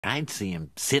I'd see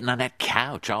him sitting on that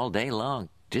couch all day long,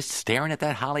 just staring at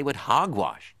that Hollywood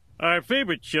hogwash. Our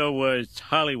favorite show was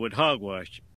Hollywood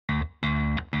Hogwash.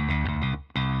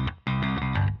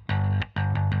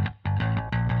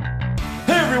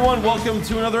 Hey everyone, welcome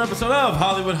to another episode of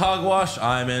Hollywood Hogwash.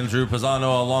 I'm Andrew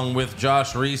Pisano along with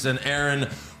Josh Reese and Aaron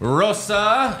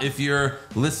Rosa. If you're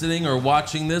listening or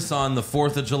watching this on the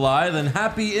 4th of July, then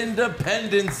happy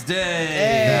Independence Day.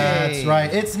 That's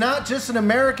right. It's not just an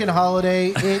American holiday,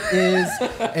 it is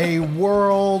a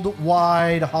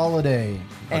worldwide holiday.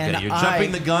 Okay, you're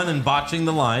jumping the gun and botching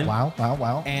the line.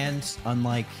 Wow. And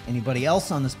unlike anybody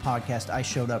else on this podcast, I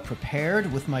showed up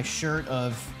prepared with my shirt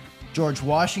of George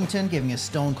Washington giving a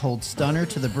stone cold stunner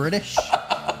to the British.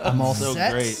 I'm all So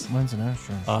set. great. Mine's an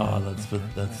Astros. Oh,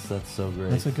 that's so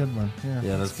great. That's a good one.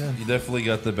 Yeah, that's good. You definitely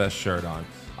got the best shirt on.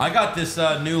 I got this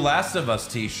new Last of Us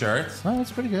t-shirt. Oh,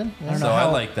 that's pretty good. Yeah. So I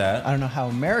like that. I don't know how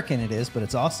American it is, but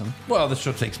it's awesome. Well, the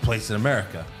show takes place in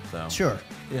America, so Sure.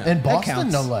 yeah. And That Boston,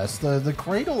 counts. no less. The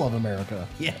cradle of America.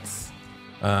 Yes.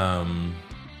 Well,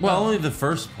 only the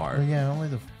first part. Yeah, only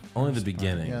the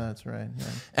beginning. Yeah, that's right. Yeah.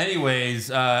 Anyways,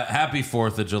 happy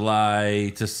 4th of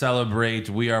July. To celebrate,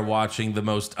 we are watching the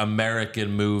most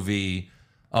American movie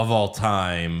of all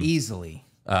time. Easily.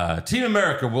 Team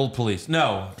America, World Police.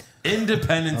 No,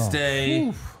 Independence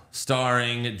Day,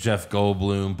 starring Jeff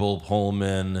Goldblum, Bull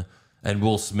Pullman, and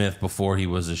Will Smith before he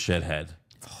was a shithead.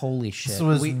 Holy shit. This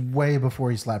was way before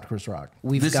he slapped Chris Rock.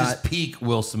 This is peak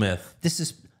Will Smith. This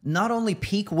is not only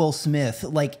peak Will Smith,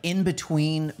 like in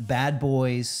between Bad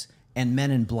Boys and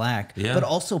Men in Black, Yeah. but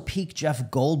also peak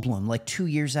Jeff Goldblum, like 2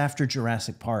 years after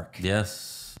Jurassic Park.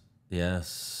 Yes.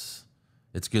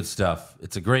 It's good stuff.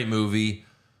 It's a great movie.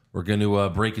 We're going to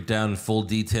break it down in full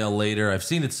detail later. I've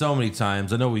seen it so many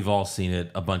times. I know we've all seen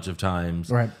it a bunch of times.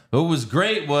 Right. But what was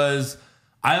great was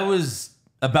I was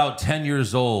about 10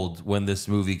 years old when this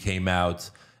movie came out.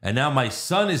 And now my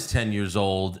son is 10 years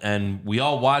old. And we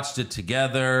all watched it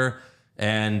together.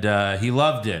 And he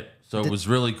loved it. So it was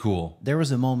really cool. There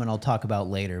was a moment I'll talk about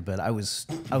later, but I was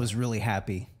really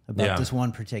happy about Yeah. this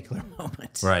one particular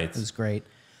moment. Right. It was great.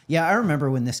 Yeah, I remember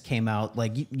when this came out,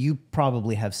 like you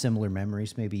probably have similar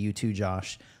memories, maybe you too,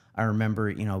 Josh. I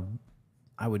remember,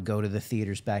 I would go to the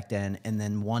theaters back then, and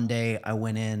then one day I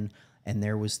went in and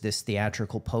there was this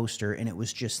theatrical poster and it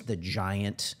was just the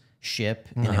giant ship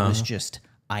and it was just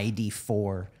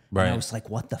ID4. Right. And I was like,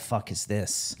 what the fuck is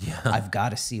this? Yeah. I've got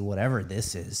to see whatever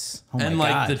this is. Oh And my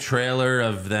like God. the trailer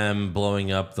of them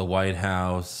blowing up the White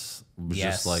House was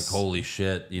just Yes. like, holy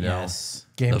shit, Yes.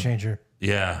 Game changer.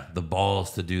 Yeah, the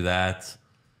balls to do that.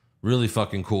 Really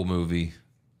fucking cool movie.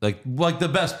 Like the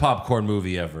best popcorn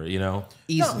movie ever,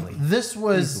 Easily. This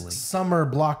was summer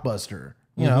blockbuster.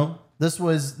 You know, this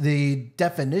was the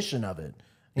definition of it.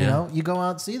 You know, you go out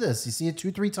and see this. You see it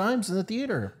 2-3 times in the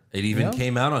theater. It even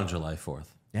came out on July 4th.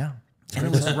 Yeah. And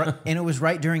it was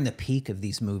right during the peak of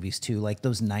these movies too, like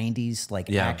those 90s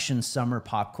action summer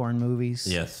popcorn movies.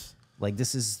 Yes. Like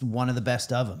this is one of the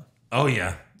best of them. Oh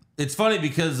yeah. It's funny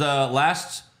because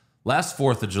last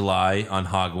 4th of July on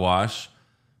Hogwash,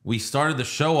 we started the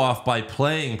show off by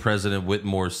playing President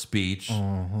Whitmore's speech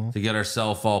to get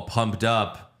ourselves all pumped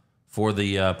up for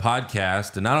the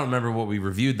podcast. And I don't remember what we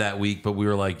reviewed that week, but we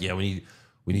were like, yeah, we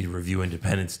need to review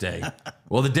Independence Day.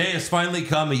 Well, the day has finally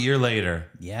come a year later.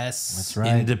 Yes. That's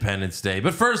right. Independence Day.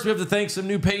 But first, we have to thank some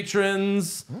new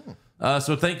patrons.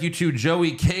 So thank you to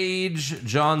Joey Cage,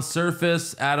 John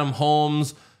Surface, Adam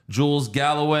Holmes, Jules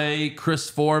Galloway, Chris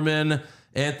Foreman,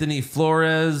 Anthony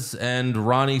Flores, and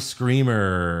Ronnie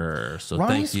Screamer. So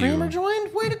Ronnie thank you. Screamer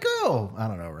joined? Way to go. I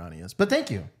don't know who Ronnie is, but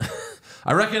thank you.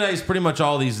 I recognize pretty much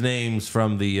all these names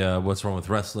from the What's Wrong with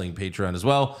Wrestling Patreon as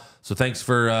well. So thanks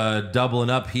for doubling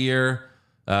up here.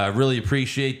 Really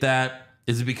appreciate that.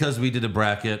 Is it because we did a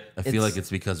bracket? I feel like it's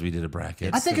because we did a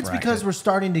bracket. I think the it's bracket. because we're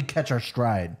starting to catch our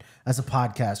stride as a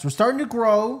podcast. We're starting to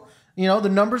grow. The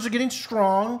numbers are getting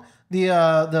strong. The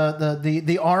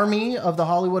army of the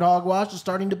Hollywood Hogwash is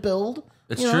starting to build.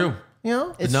 It's true.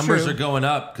 The The numbers are going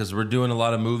up because we're doing a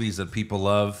lot of movies that people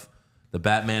love. The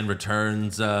Batman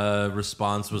Returns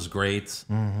response was great.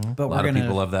 But A lot of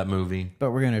people love that movie.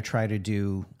 But we're gonna try to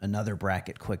do another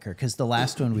bracket quicker because the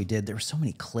last one we did, there were so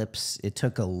many clips. It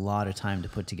took a lot of time to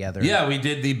put together. Yeah, we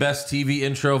did the best TV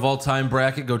intro of all time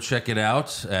bracket. Go check it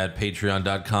out at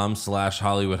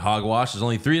patreon.com/Hollywood Hogwash. It's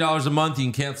only $3 a month. You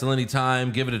can cancel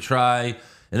anytime. Give it a try.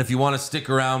 And if you want to stick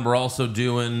around, we're also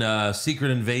doing Secret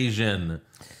Invasion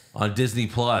on Disney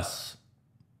Plus.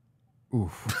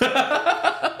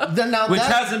 Now which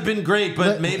that- hasn't been great,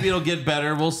 but maybe it'll get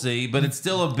better. We'll see. But it's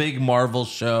still a big Marvel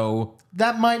show.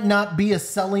 That might not be a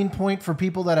selling point for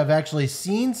people that have actually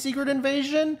seen Secret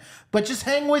Invasion, but just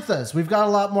hang with us. We've got a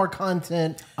lot more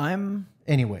content.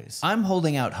 Anyways, I'm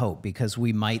holding out hope because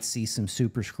we might see some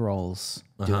Super Skrulls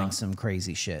doing some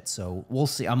crazy shit. So we'll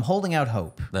see. I'm holding out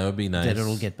hope That would be nice. that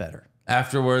it'll get better.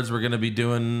 Afterwards, we're going to be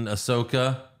doing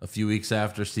Ahsoka a few weeks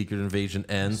after Secret Invasion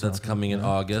ends. That's coming in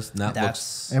August. And that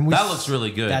looks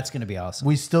really good. That's going to be awesome.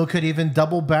 we still could even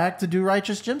double back to do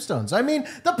Righteous Gemstones. I mean,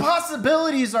 the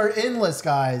possibilities are endless,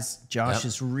 guys. Josh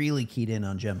is really keyed in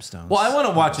on gemstones. well, I want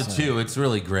to watch it too. It's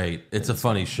really great. It's a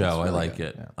funny show. I like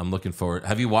it. Yeah. I'm looking forward.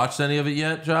 Have you watched any of it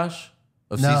yet, Josh?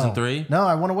 Of season 3? No,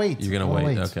 I want to wait. You're going to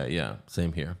wait. Okay, yeah.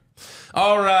 Same here.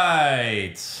 All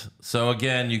right. So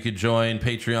again, you could join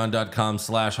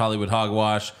patreon.com/Hollywood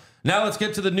Hogwash. Now let's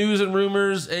get to the news and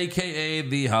rumors, aka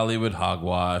the Hollywood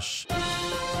Hogwash.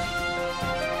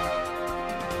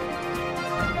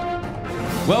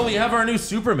 Well, we have our new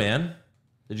Superman.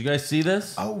 Did you guys see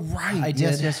this? Oh, right. I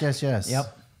Yes, did. yes.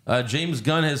 Yep. James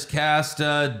Gunn has cast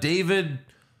David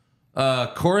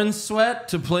Corenswet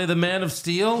to play the Man of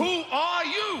Steel.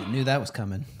 I knew that was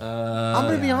coming. I'm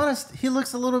going to be honest. He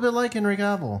looks a little bit like Henry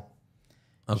Cavill.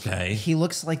 Okay. He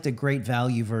looks like the great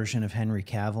value version of Henry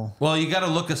Cavill. Well, you got to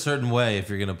look a certain way if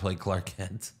you're going to play Clark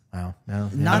Kent. Wow. No,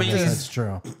 Not yes, the- that's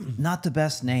true. Not the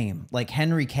best name. Like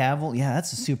Henry Cavill. Yeah,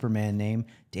 that's a Superman name.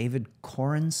 David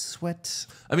Corenswet.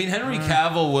 I mean, Henry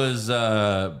Cavill was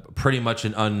pretty much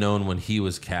an unknown when he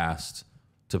was cast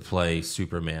to play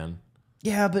Superman.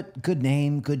 Yeah, but good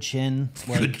name, good chin.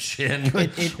 Like, Good chin.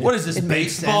 it- What is this, it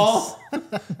makes baseball? sense.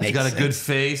 He's got a good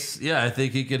face. Yeah, I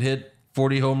think he could hit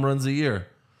 40 home runs a year.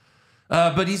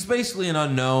 But he's basically an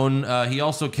unknown. He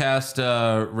also cast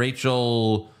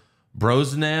Rachel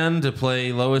Brosnan to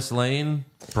play Lois Lane.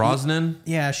 Brosnan?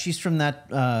 Yeah, she's from that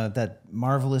that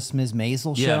marvelous Ms.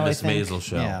 Maisel show. Yeah, I Miss think. Maisel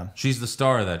show. Yeah, She's the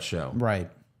star of that show. right.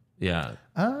 Yeah.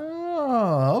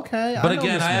 Oh, okay. But know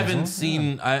again, Miss I haven't Maisel.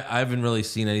 seen. I haven't really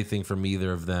seen anything from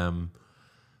either of them.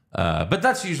 But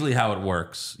that's usually how it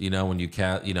works. You know, when you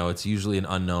cast, you know, it's usually an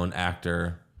unknown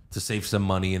actor to save some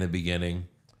money in the beginning.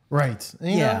 Right.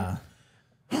 You Yeah.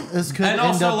 know, this could And end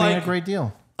also, up being a like- great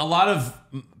deal. A lot of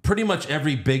pretty much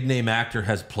every big name actor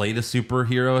has played a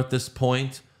superhero at this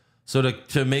point. So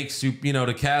to make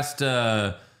to cast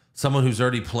someone who's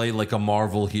already played like a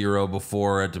Marvel hero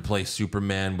before to play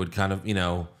Superman would kind of,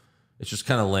 it's just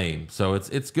kind of lame. So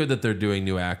it's good that they're doing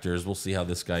new actors. We'll see how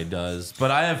this guy does. But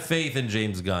I have faith in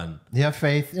James Gunn. You have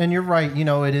faith, and you're right. You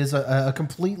know, it is a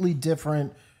completely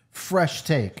different, fresh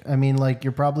take. I mean, like,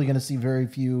 you're probably going to see very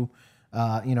few,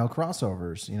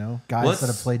 crossovers. Guys that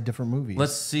have played different movies.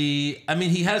 Let's see. I mean,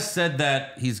 he has said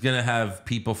that he's going to have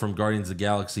people from Guardians of the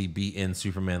Galaxy be in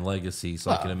Superman Legacy,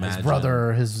 so I can imagine. his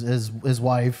brother, his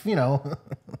wife.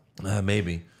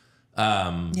 Maybe.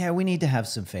 Yeah, we need to have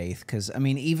some faith because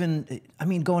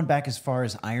going back as far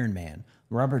as Iron Man,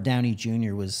 Robert Downey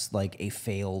Jr. was like a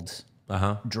failed,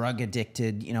 drug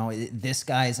addicted. This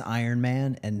guy's Iron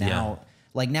Man, and now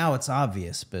it's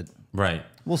obvious, but Right.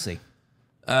 we'll see.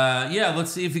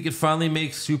 Let's see if he could finally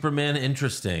make Superman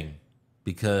interesting,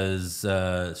 because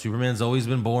Superman's always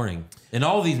been boring in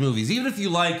all these movies. Even if you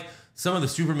like some of the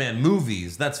Superman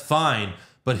movies, that's fine,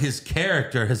 but his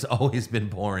character has always been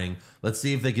boring. Let's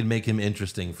see if they can make him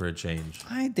interesting for a change.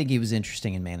 I think he was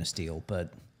interesting in Man of Steel,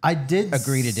 but I did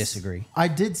agree to disagree. I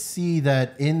did see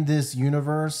that in this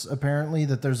universe, apparently,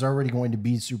 that there's already going to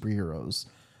be superheroes.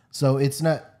 So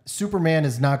Superman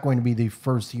is not going to be the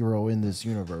first hero in this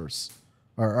universe,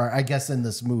 or I guess in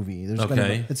this movie.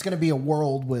 It's going to be a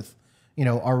world with,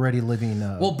 already living.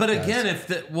 But again,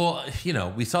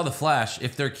 we saw the Flash.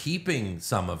 If they're keeping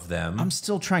some of them, I'm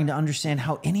still trying to understand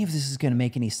how any of this is going to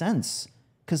make any sense.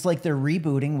 Because they're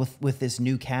rebooting with this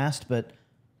new cast, but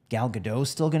Gal Gadot's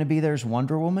still going to be there as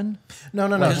Wonder Woman. No.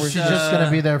 She's just going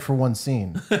to be there for one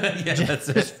scene. that's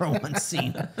it. Just for one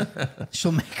scene.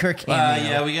 She'll make her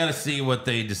cameo. We got to see what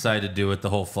they decide to do with the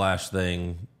whole Flash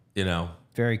thing.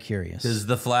 Very curious. Because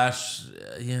the Flash,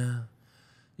 if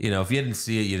you didn't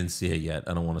see it, you didn't see it yet.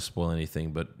 I don't want to spoil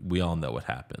anything, but we all know what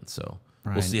happened. So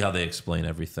we'll see how they explain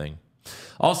everything.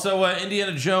 Also,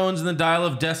 Indiana Jones and the Dial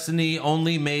of Destiny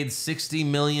only made $60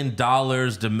 million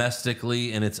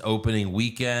domestically in its opening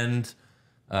weekend.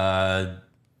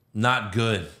 Not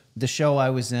good. The show I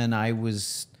was in,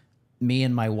 me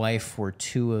and my wife were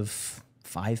 2 of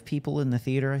 5 people in the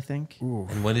theater, I think.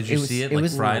 And when did you see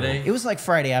it? Friday? It was like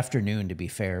Friday afternoon, to be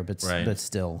fair, but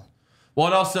still. Well,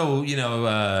 it also,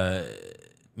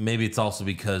 maybe it's also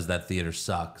because that theater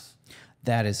sucks.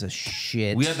 That is a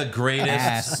shit. We had the ass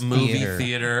greatest movie theater.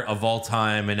 theater of all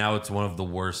time, and now it's one of the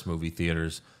worst movie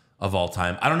theaters of all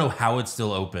time. I don't know how it's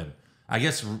still open. I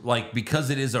guess like because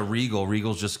it is a Regal,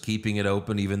 Regal's just keeping it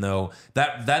open, even though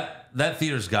that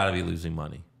theater's got to be losing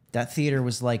money. That theater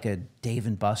was like a Dave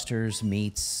and Buster's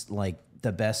meets like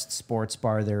the best sports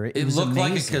bar there. It was looked like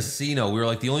a amazing. casino. We were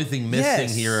like, the only thing missing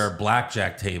Yes. here are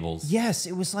blackjack tables. Yes,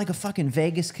 it was like a fucking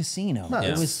Vegas casino. No, It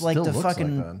it was like still the looks like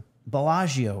fucking that.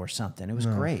 Bellagio or something. It was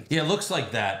great. Yeah, it looks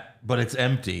like that, but it's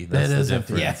empty. That's It the is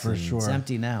empty, difference. for sure. It's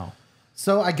empty now.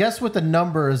 So I guess with the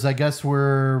numbers, I guess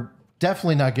we're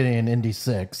definitely not getting an Indy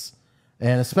 6.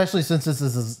 And especially since this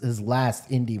is his last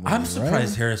Indy movie. I'm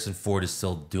surprised right? Harrison Ford is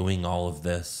still doing all of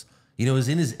this. You know, he's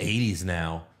in his 80s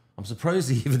now. I'm surprised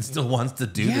he even still wants to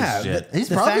do this shit. He's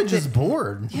The probably fact just that-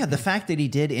 bored. Yeah, the fact that he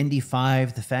did Indy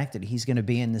 5, the fact that he's going to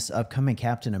be in this upcoming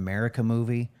Captain America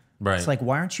movie. Right. It's like,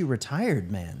 why aren't you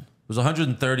retired, man? It was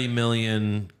 130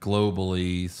 million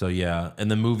globally, so yeah, and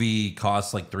the movie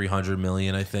costs like 300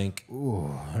 million, I think.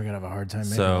 Ooh, I'm gonna have a hard time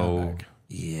making that So back.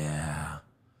 yeah,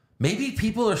 maybe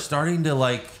people are starting to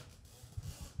like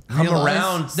come Realize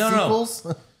around. No,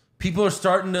 sequels? people are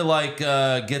starting to like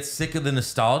get sick of the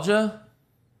nostalgia.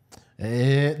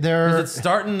 They're It's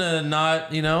starting to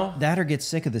not, you know. That or get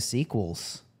sick of the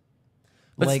sequels.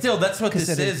 But Like, still, that's what 'cause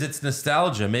this it is. It's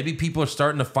nostalgia. Maybe people are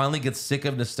starting to finally get sick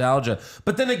of nostalgia.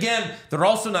 But then again, they're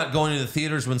also not going to the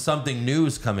theaters when something new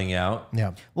is coming out.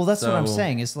 yeah. Well, that's what I'm So-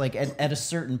 saying. It's like at a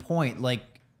certain point, like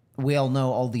we all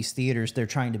know all these theaters, they're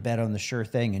trying to bet on the sure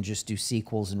thing and just do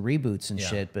sequels and reboots and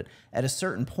shit. But at a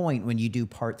certain point, when you do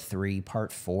part 3,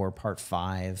 part 4, part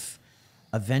 5,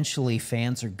 eventually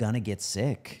fans are going to get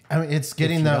sick. I mean, it's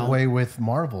getting you that don't- way with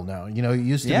Marvel now. You know, it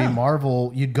used to Yeah. be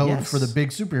Marvel, you'd go Yes. for the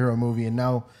big superhero movie, and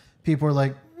now people are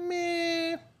like,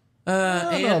 meh.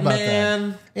 I don't know about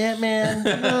Ant-Man. Ant-Man,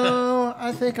 no,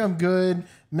 I think I'm good.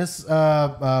 What's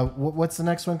the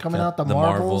next one coming out? The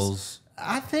Marvels.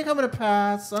 I think I'm gonna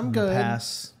pass. I'm good.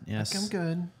 Pass. Yes. I'm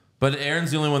good. But Aaron's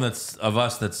the only one that's of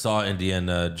us that saw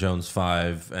Indiana Jones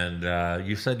 5, and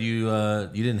you said you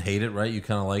didn't hate it, right? You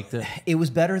kind of liked it. It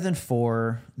was better than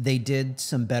 4. They did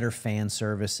some better fan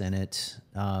service in it.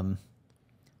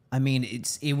 I mean,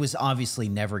 it was obviously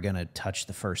never going to touch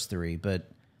the first 3, but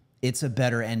it's a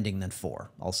better ending than 4.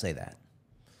 I'll say that.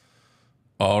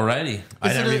 Alrighty, I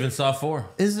Is it never a- even saw 4.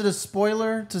 Is it a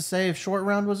spoiler to say if Short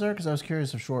Round was there? Because I was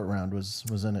curious if Short Round was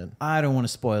in it. I don't want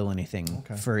to spoil anything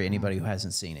for anybody who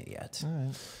hasn't seen it yet.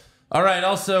 All right.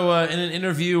 Also, in an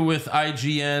interview with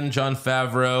IGN, Jon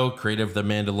Favreau, creator of The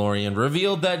Mandalorian,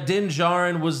 revealed that Din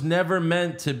Djarin was never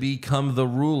meant to become the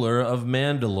ruler of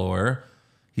Mandalore.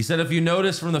 He said, if you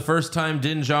notice from the first time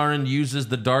Din Djarin uses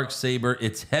the Darksaber,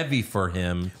 it's heavy for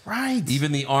him. Right.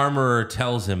 Even the armorer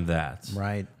tells him that.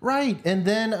 Right. Right. And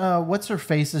then what's her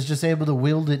face is just able to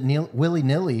wield it willy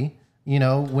nilly. You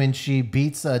know, when she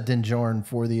beats Din Djarin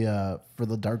for the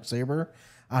Darksaber.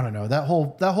 I don't know. That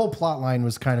whole plot line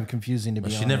was kind of confusing to be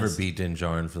honest. She never beat Din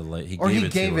Djarin for the late. He Or gave he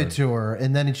it gave to her. it to her,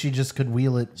 and then she just could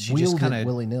wield She just it kind of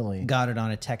willy nilly. got it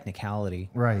on a technicality.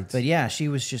 Right. But yeah, she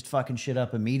was just fucking shit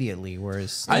up immediately,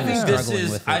 whereas I he was think this struggling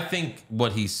is. with it. I think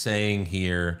what he's saying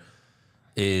here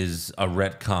is a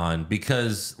retcon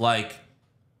because, like,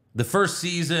 the first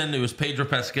season it was Pedro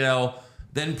Pascal.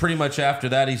 Then pretty much after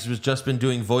that, he's just been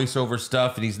doing voiceover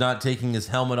stuff, and he's not taking his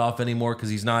helmet off anymore because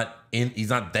he's not in. He's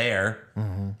not there.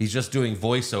 He's just doing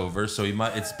voiceover, so he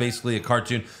might. It's basically a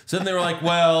cartoon. So then they were like,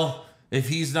 well, if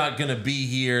he's not gonna be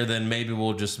here, then maybe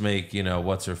we'll just make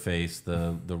what's her face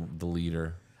the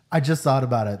leader. I just thought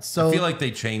about it. So I feel like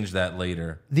they changed that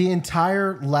later. the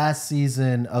entire last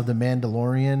season of The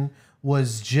Mandalorian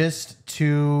was just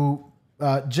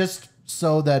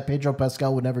so that Pedro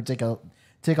Pascal would never take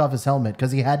off his helmet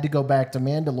because he had to go back to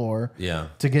Mandalore Yeah.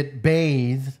 to get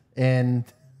bathed, and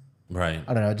Right.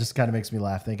 I don't know, it just kind of makes me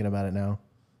laugh thinking about it now.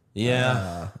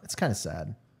 Yeah. It's kind of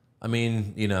sad. I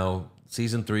mean,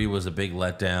 season 3 was a big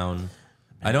letdown.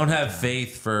 I don't have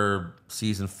faith for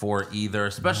season 4 either,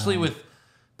 especially with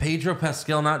Pedro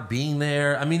Pascal not being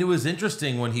there. I mean, it was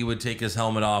interesting when he would take his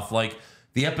helmet off, like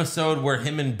the episode where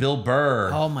him and Bill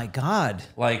Burr, Oh my god.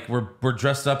 like, were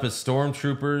dressed up as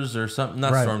stormtroopers or something.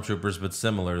 Not Right. stormtroopers, but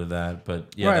similar to that. But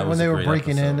yeah, right that when was they a were great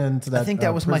breaking episode. in into that. I think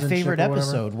that was my prison ship favorite or whatever.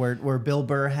 episode where Bill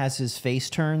Burr has his face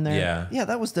turned there. Yeah. Yeah,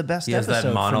 that was the best He has episode.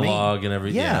 that monologue for me. and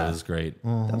everything. Yeah, it was great.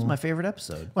 That was my favorite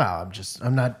episode. Well,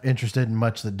 I'm not interested in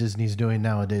much that Disney's doing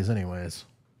nowadays, anyways.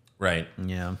 Right.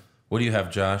 Yeah. What do you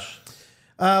have, Josh?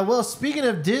 Well, speaking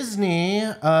of Disney,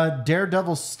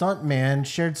 Daredevil stuntman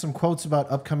shared some quotes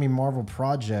about upcoming Marvel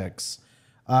projects.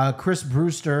 Chris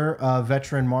Brewster, a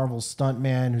veteran Marvel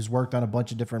stuntman who's worked on a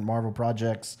bunch of different Marvel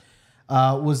projects,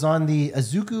 was on the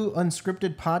Azuku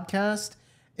Unscripted podcast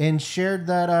and shared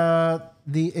that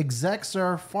the execs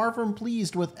are far from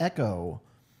pleased with Echo.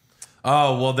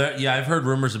 Oh, well, yeah, I've heard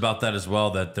rumors about that as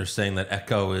well, that they're saying that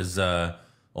Echo is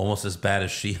almost as bad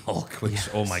as She-Hulk, which,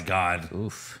 oh my God.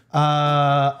 Oof.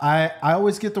 I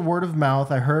always get the word of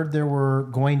mouth. I heard they were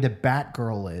going to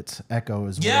Batgirl it. Echo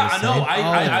is what Yeah, they I know. say.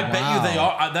 I bet you they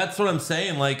are. That's what I'm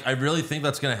saying. Like, I really think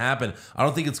that's going to happen. I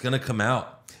don't think it's going to come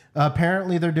out.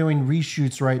 Apparently, they're doing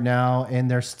reshoots right now, and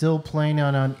they're still planning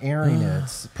on airing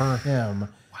it per him. Wow.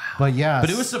 But yeah, But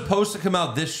it was supposed to come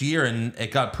out this year, and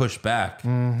it got pushed back.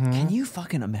 Can you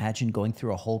fucking imagine going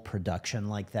through a whole production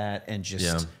like that and just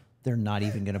Yeah. they're not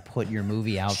even going to put your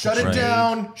movie out? shut that it you made?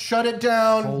 down. Shut it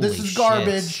down. This Holy is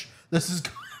garbage. shit. This is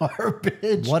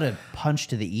garbage. What a punch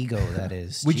to the ego that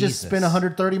is. We just spent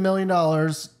 $130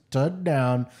 million. Stud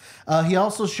down. He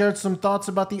also shared some thoughts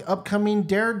about the upcoming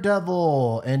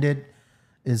Daredevil, and it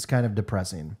is kind of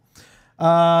depressing.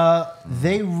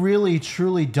 They really,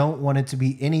 truly don't want it to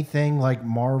be anything like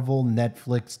Marvel,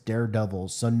 Netflix, Daredevil.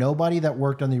 So nobody that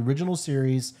worked on the original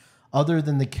series, other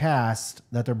than the cast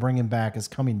that they're bringing back, is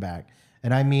coming back.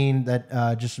 And I mean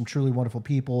that just some truly wonderful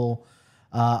people.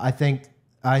 I think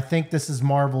this is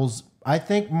Marvel's. I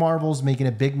think Marvel's making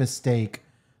a big mistake,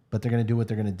 but they're going to do what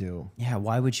they're going to do. Yeah,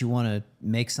 why would you want to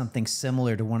make something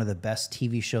similar to one of the best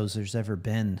TV shows there's ever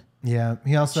been? Yeah.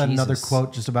 He also had another Jesus.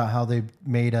 quote just about how they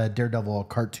made Daredevil a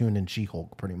cartoon and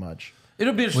She-Hulk, pretty much.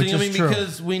 It'll be interesting. Which I is mean, true.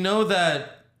 because we know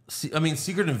that. I mean,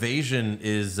 Secret Invasion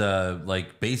is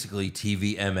like basically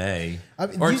TVMA or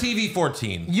TV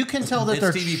 14. You can tell that It's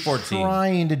they're TV-14.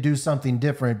 trying to do something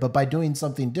different, but by doing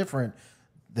something different,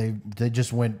 they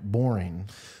just went boring.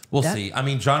 We'll see. I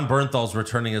mean, John Bernthal's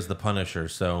returning as the Punisher,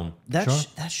 so That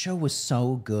that show was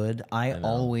so good. I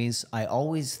always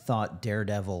thought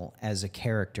Daredevil as a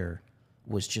character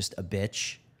was just a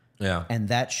bitch, yeah, and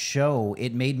that show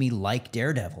it made me like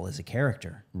Daredevil as a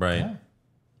character. right.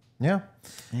 Yeah.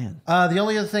 Man, The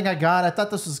only other thing I thought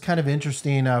this was kind of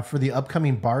interesting for the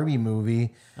upcoming Barbie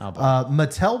movie.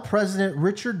 Mattel president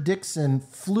Richard Dixon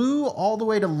flew all the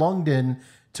way to London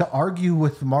to argue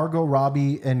with Margot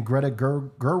Robbie and Greta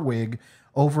Gerwig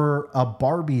over a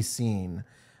Barbie scene.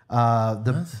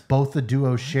 Both the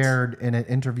duo shared in an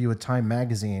interview with Time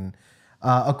magazine.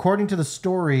 According to the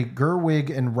story,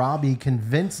 Gerwig and Robbie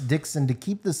convinced Dixon to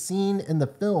keep the scene in the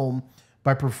film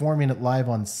by performing it live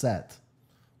on set.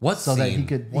 What So scene? that he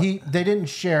could, they didn't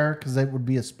share because that would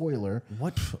be a spoiler.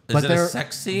 what Is it a they're-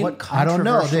 sex scene? what I don't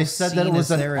know. They controversial said that it scene was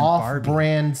is an there in Barbie?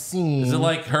 off-brand scene. Is it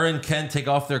like her and Ken take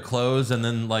off their clothes and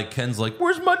then like Ken's like,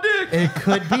 "Where's my dick?" It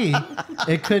could be.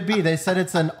 It could be. They said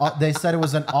They said it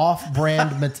was an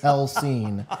off-brand Mattel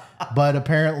scene, but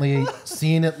apparently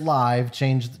seeing it live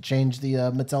changed the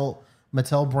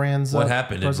Mattel brands. What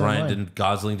happened? Did presence of Ryan mind. didn't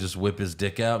Gosling just whip his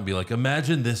dick out and be like,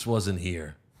 "Imagine this wasn't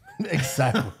here"?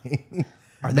 Exactly.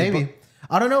 Maybe.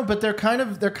 I don't know, but they're kind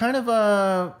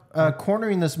of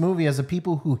cornering this movie as a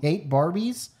people who hate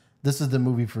Barbies. This is the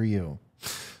movie for you.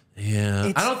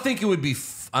 Yeah, I don't think it would be.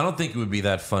 I don't think it would be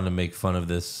that fun to make fun of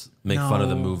this. Make fun of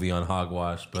the No. movie on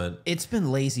Hogwash, but It's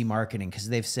been lazy marketing because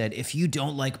they've said if you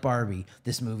don't like Barbie,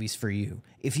 this movie's for you.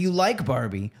 If you like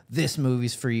Barbie, this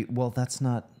movie's for you. Well, that's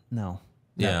not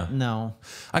Yeah. no.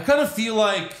 I kind of feel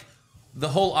like the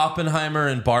whole Oppenheimer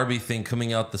and Barbie thing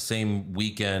coming out the same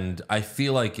weekend, I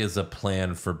feel like is a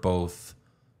plan for both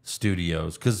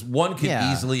studios. Because one could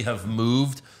Yeah. easily have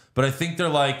moved, but I think they're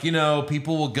like,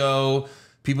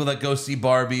 people that go see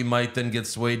Barbie might then get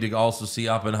swayed to also see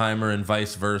Oppenheimer and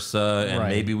vice versa. And Right.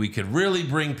 maybe we could really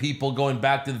bring people going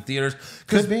back to the theaters.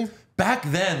 Because Could be. back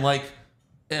then, like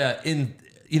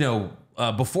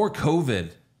before COVID,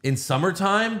 in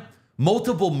summertime,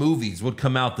 multiple movies would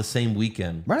come out the same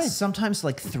weekend. Right. Sometimes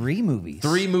like 3 movies.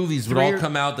 3 movies would Three all or-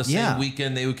 come out the same yeah.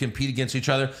 weekend. They would compete against each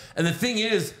other. And the thing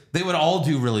is, they would all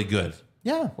do really good.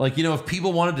 Yeah. Like, if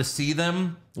people wanted to see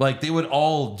them, like, they would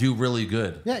all do really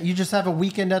good. Yeah, you just have a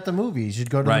weekend at the movies. You'd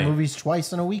go to Right. the movies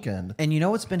twice in a weekend. And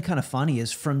what's been kind of funny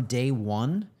is from day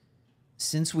one,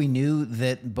 since we knew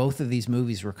that both of these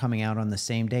movies were coming out on the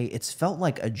same day, it's felt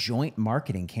like a joint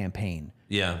marketing campaign.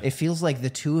 Yeah. It feels like the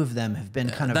two of them have been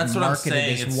kind of That's what I'm marketed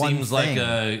saying. as It one seems thing.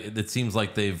 it seems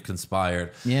like they've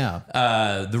conspired. Yeah.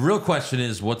 The real question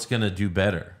is, what's going to do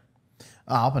better?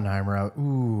 Oppenheimer.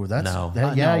 Ooh, that's No.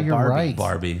 yeah. No, You're Barbie. right.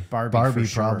 Barbie. Barbie for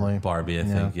sure. probably. Barbie, I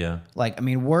think, yeah. Like, I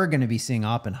mean, we're going to be seeing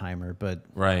Oppenheimer, but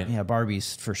Right. yeah,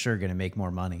 Barbie's for sure going to make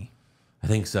more money. I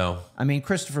think so. I mean,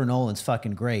 Christopher Nolan's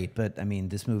fucking great, but I mean,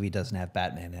 this movie doesn't have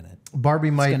Batman in it. Barbie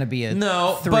It's might. going to be a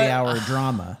No, but- 3-hour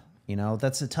drama.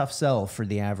 That's a tough sell for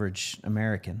the average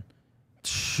American.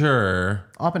 Sure.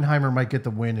 Oppenheimer might get the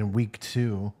win in week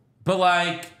 2. But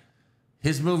like,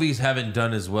 his movies haven't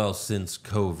done as well since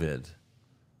COVID.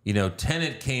 You know,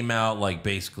 Tenet came out like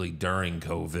basically during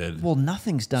COVID. Well,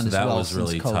 nothing's done So as that well was since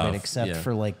really COVID tough, except yeah.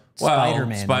 for like Well,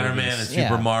 Spider-Man. Spider-Man movies. and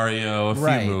Super Mario, a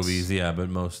Right. few movies, yeah, but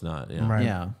most not. Yeah, Right.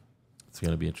 Yeah. it's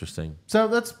gonna be interesting. So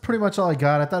that's pretty much all I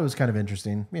got. I thought it was kind of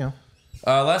interesting. Yeah.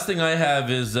 Last thing I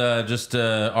have is just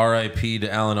R.I.P.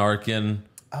 to Alan Arkin.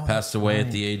 Passed away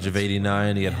at the age of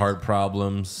 89. He had heart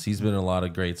problems. He's been in a lot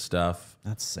of great stuff.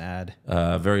 That's sad.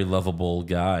 Very lovable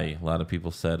guy. A lot of people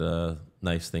said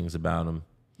nice things about him.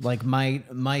 Like my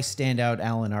standout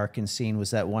Alan Arkin scene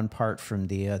was that one part from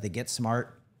the Get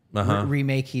Smart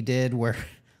remake he did where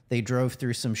they drove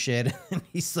through some shit and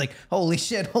he's like, holy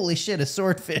shit, a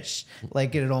swordfish.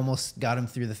 Like it almost got him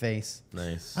through the face.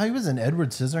 Nice. Oh, he was in Edward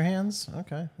Scissorhands.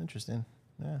 Okay, interesting.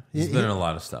 Yeah. He's been in a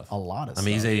lot of stuff. a lot of I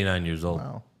mean, he's stuff. 89 years old.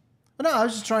 Wow. But no, I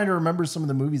was just trying to remember some of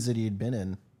the movies that he had been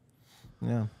in.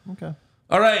 Yeah. Okay.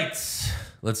 All right.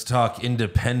 Let's talk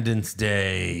Independence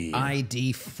Day.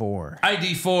 ID4.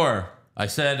 ID4. I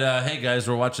said, hey guys,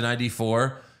 we're watching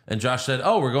ID4. And Josh said,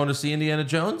 oh, we're going to see Indiana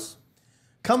Jones?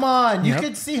 Come on, you Yep.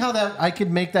 could see how that I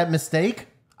could make that mistake.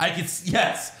 I could,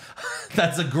 yes,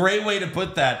 that's a great way to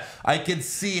put that. I could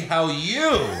see how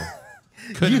you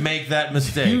could make that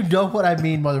mistake. You know what I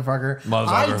mean, motherfucker.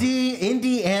 Motherfucker. ID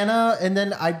Indiana, and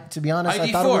then to be honest,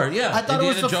 I thought ID4, it was, yeah. I thought it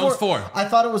was Indiana the Jones fourth. 4. I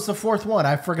thought it was the fourth one.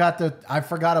 I forgot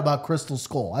about Crystal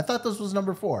Skull. I thought this was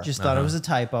number 4. Just thought it was a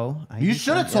typo. You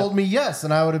should have told me yes,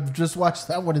 and I would have just watched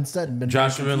that one instead. And been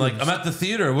Josh would very have been like, confused. I'm at the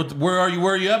theater. Where are you?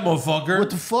 Where are you at, motherfucker? What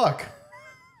the fuck?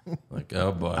 Like,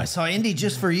 oh boy. I saw Indy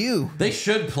just for you They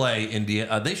should play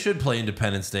They should play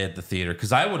Independence Day at the theater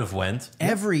because I would have went.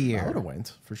 every I would year. have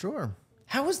went for sure.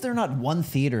 How is there not one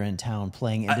theater in town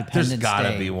playing Independence there's gotta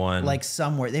Day? be one. Like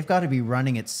somewhere. They've got to be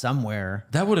running it somewhere.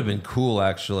 That would have been cool,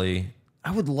 actually.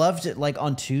 I would love to, like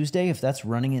on Tuesday, if that's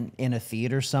running in a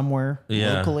theater somewhere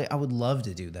Yeah. locally, I would love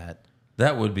to do that.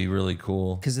 That would be really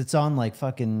cool. Because it's on like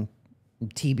fucking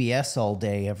TBS all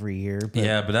day every year. But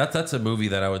Yeah, but that's a movie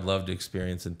that I would love to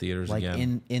experience in theaters like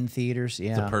again. in theaters.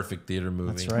 Yeah. It's a perfect theater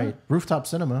movie. That's right. Rooftop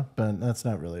cinema, but that's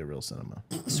not really a real cinema.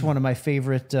 It's one of my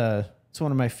favorite. It's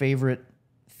one of my favorite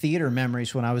theater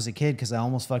memories when I was a kid because I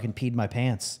almost fucking peed my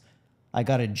pants. I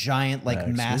got a giant, like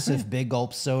Excuse massive, big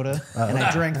gulp soda, and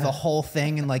I drank the whole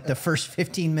thing in like the first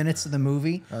 15 minutes of the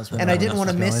movie. where And my I didn't ass want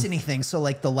to was miss going. anything. So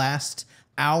like the last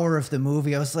hour of the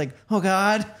movie, I was like, oh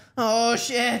God, oh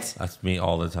shit. That's me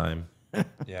all the time.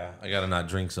 Yeah, I gotta not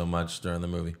drink so much during the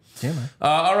movie. Damn it.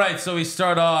 All right, so we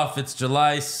start off. It's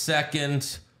July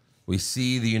 2nd. We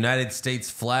see the United States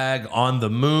flag on the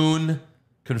moon,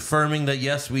 confirming that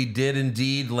yes, we did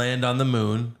indeed land on the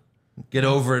moon. Get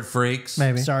over it, freaks.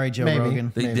 Maybe. Sorry, Joe Maybe.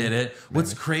 Rogan. They did it.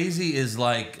 What's crazy is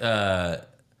like at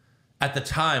the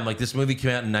time, like this movie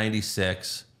came out in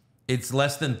 96. It's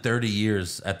less than 30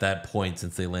 years at that point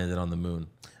since they landed on the moon.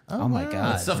 Oh my wow.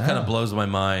 God. That stuff kind of blows my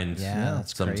mind. Yeah,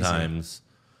 that's crazy. sometimes.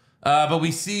 But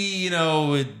we see,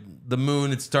 the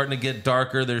moon. It's starting to get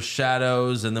darker. There's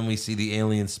shadows, and then we see the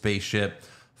alien spaceship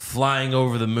flying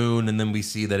over the moon, and then we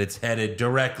see that it's headed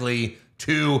directly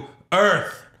to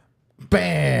Earth.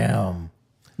 Bam.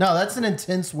 No, that's an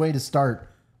intense way to start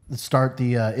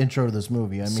the intro to this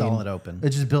movie. I mean, Solid open. It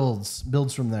just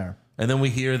builds from there. And then we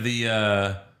hear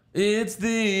the "It's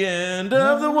the end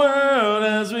of the world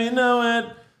as we know it."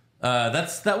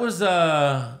 That's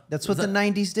what the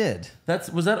 90s did.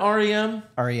 was that REM?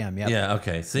 REM, yep. Yeah.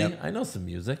 Okay. See, I know some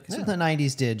music. That's what the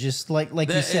 90s did. Just like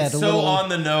you It's said, so on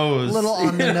the nose. little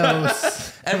on the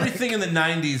nose. Everything in the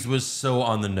 90s was so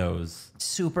on the nose.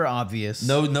 Super obvious.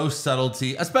 No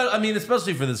subtlety.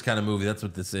 Especially for this kind of movie. That's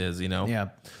what this is, Yeah.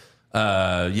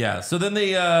 Yeah. So then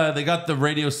they got the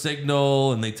radio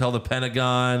signal and they tell the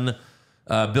Pentagon.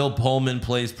 Bill Pullman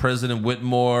plays President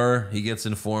Whitmore. He gets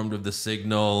informed of the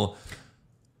signal.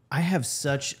 I have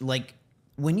such like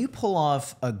when you pull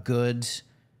off a good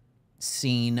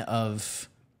scene of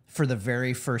for the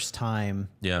very first time,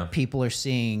 Yeah. people are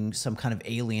seeing some kind of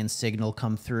alien signal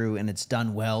come through and it's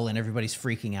done well and everybody's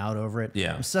freaking out over it.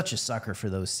 Yeah. I'm such a sucker for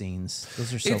those scenes.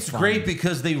 Those are so It's fun. great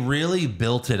because they really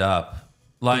built it up.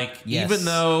 Like, Yes. even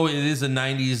though it is a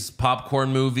 90s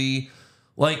popcorn movie,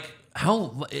 like,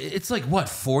 it's like, what,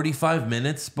 45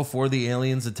 minutes before the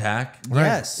aliens attack?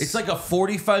 Yes. It's like a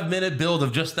 45-minute build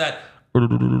of just that.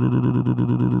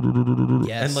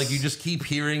 yes. And, like, you just keep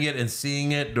hearing it and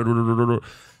seeing it.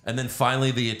 And then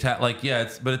finally the attack. Like, yeah,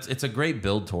 it's a great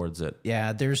build towards it.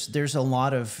 Yeah, there's a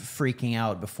lot of freaking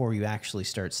out before you actually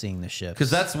start seeing the ships. Because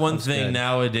that's one thing good.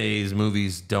 nowadays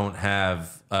movies don't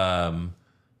have,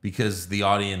 because the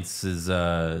audience is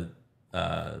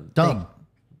Dumb.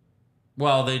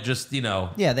 Well, they just, you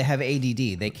know, Yeah, they have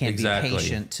ADD. They can't Exactly. be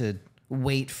patient to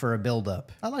wait for a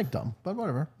buildup. I like dumb, but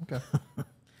whatever. Okay.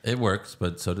 it works,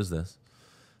 but so does this.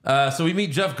 So we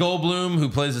meet Jeff Goldblum, who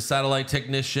plays a satellite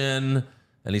technician,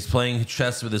 and he's playing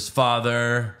chess with his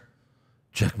father.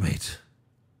 Checkmate,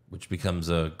 which becomes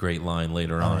a great line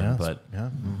later on. yeah, But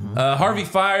yeah. Harvey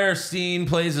Firestein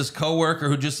plays his coworker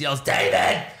who just yells,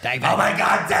 David! Oh my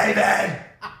God, David!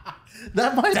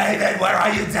 That might. David, where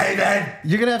are you, David?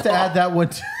 You're gonna have to add that one.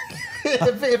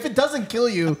 If it doesn't kill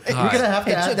you, you're gonna have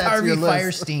to It add took that to Harvey your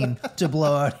list. Firestein to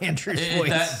blow out Andrew's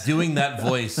voice. Doing that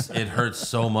voice, it hurts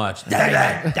so much.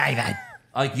 David! David.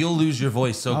 Like, you'll lose your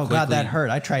voice so Oh, quickly. God, that hurt.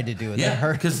 I tried to do it. That Yeah,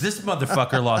 hurt. because this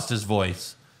motherfucker lost his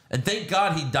voice. And thank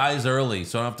God he dies early,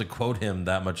 so I don't have to quote him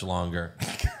that much longer.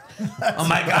 Oh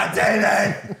my God,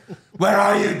 David! Where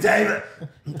are you, David?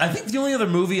 I think the only other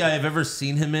movie I have ever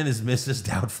seen him in is Mrs.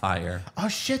 Doubtfire. Oh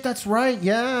shit, that's right.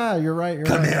 Yeah, you're right. You're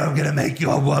right. here, I'm gonna make you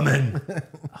a woman.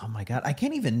 Oh, my God. I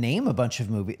can't even name a bunch of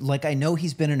movies. Like, I know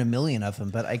he's been in a million of them,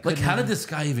 but I Like, couldn't. how did this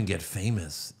guy even get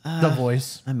famous? The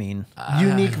voice. I mean,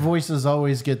 Unique voices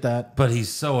always get that. But he's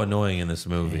so annoying in this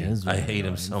movie. is I very hate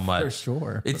him annoying, so much. for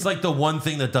sure. It's like the one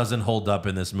thing that doesn't hold up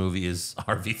in this movie is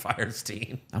Harvey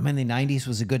Firestein. I mean, the 90s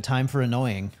was a good time for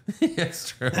annoying. It's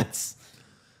true.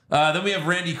 Then we have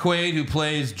Randy Quaid, who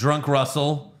plays Drunk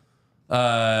Russell.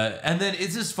 And then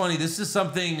it's just funny. This is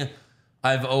something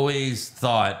I've always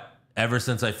thought ever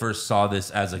since I first saw this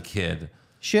as a kid.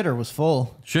 Shitter was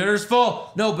full. Shitter's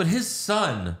full. No, but his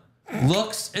son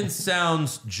looks and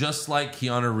sounds just like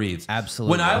Keanu Reeves.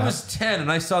 Absolutely. When I was 10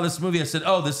 and I saw this movie, I said,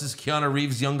 oh, this is Keanu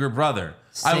Reeves' younger brother.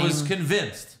 I was Same.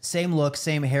 convinced. Same look,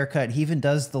 same haircut. He even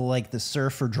does the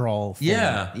surfer drawl thing.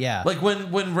 Yeah. Yeah. Like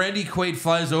when Randy Quaid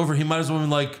flies over, he might as well be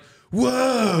like,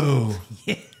 whoa.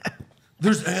 Yeah.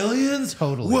 There's aliens?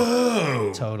 Totally.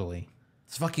 Whoa. Totally.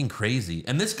 It's fucking crazy.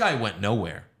 And this guy went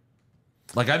nowhere.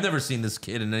 Like, I've never seen this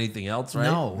kid in anything else, right?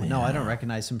 No, I don't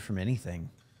recognize him from anything.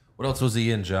 What else was he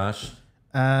in, Josh?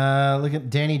 Look at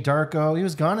Danny Darko. He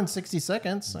was gone in 60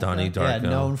 seconds. Donnie Okay. Darko. Yeah,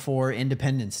 known for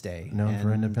Independence Day. Known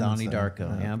for and Independence Donnie Day.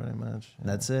 Darko. Yeah, pretty much. Yeah.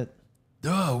 That's it.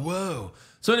 Oh, whoa.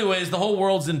 So anyways, the whole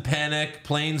world's in panic.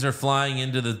 Planes are flying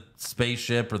into the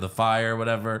spaceship or the fire,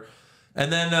 whatever.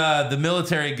 And then the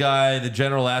military guy, the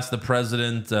general, asked the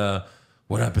president,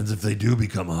 what happens if they do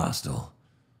become hostile?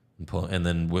 And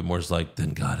then Whitmore's like,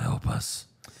 then God help us.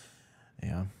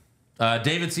 Yeah.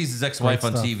 David sees his ex-wife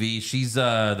Great on stuff. TV. She's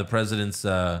the president's,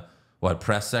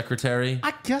 press secretary?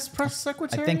 I guess press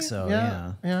secretary. I think so,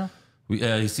 Yeah.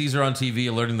 He sees her on TV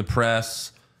alerting the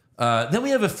press. Then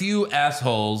we have a few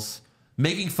assholes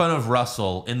making fun of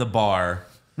Russell in the bar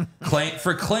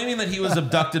for claiming that he was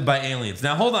abducted by aliens.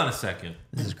 Now, hold on a second.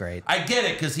 This is great. I get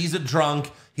it because he's a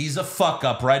drunk. He's a fuck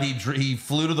up, right? He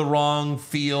flew to the wrong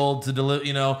field to deliver,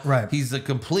 Right. He's a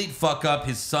complete fuck up.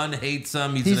 His son hates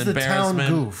him. He's He's an the town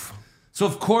embarrassment. goof. So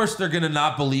of course they're gonna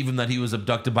not believe him that he was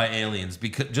abducted by aliens,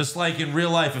 because just like in real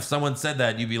life, if someone said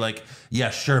that, you'd be like,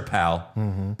 "Yeah, sure, pal."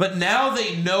 But now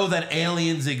they know that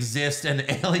aliens exist and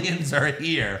aliens are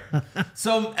here.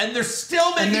 So and they're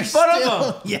still making fun of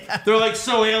them. Yeah. They're like,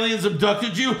 "So aliens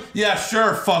abducted you?" "Yeah,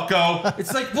 sure, fucko."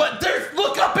 It's like, what?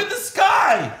 Look up in the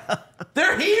sky.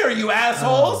 They're here, you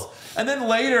assholes. And then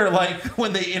later, like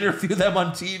when they interview them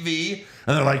on TV,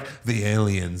 and they're like, "The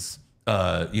aliens,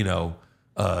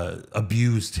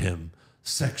 abused him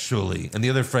sexually," and the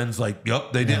other friend's like,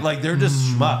 "Yup, they did." Like they're just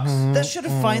schmucks. That should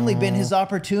have finally been his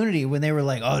opportunity when they were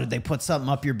like, "Oh, did they put something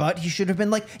up your butt?" He should have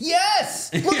been like,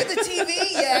 "Yes, look at the TV,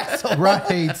 yes."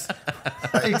 Right.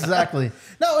 Exactly.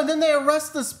 No, and then they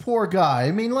arrest this poor guy.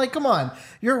 I mean, like, come on.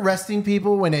 You're arresting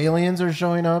people when aliens are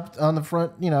showing up on the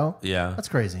front, Yeah. That's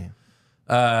crazy.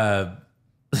 Yeah.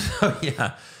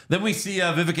 Then we see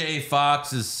Vivica A.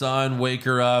 Fox's son wake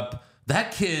her up.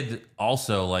 That kid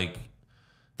also, like,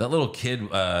 that little kid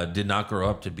did not grow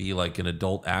up to be like an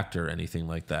adult actor or anything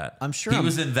like that. I'm sure he I'm-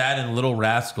 was in that and Little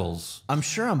Rascals. I'm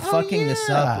sure I'm fucking this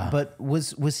yeah. up, but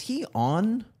was he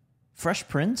on Fresh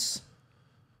Prince?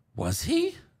 Was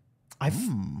he? I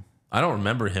don't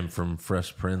remember him from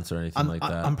Fresh Prince or anything like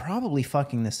that. I'm probably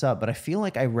fucking this up, but I feel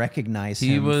like I recognize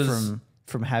He him was-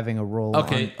 from having a role.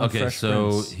 okay, on okay. Fresh So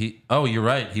Prince. you're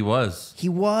right. He was. He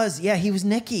was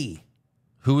Nicky.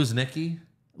 Who was Nicky?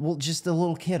 Well, just the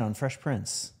little kid on Fresh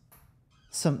Prince.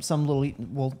 Some little.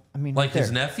 Well, I mean, Like right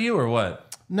his there. nephew or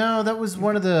what? No, that was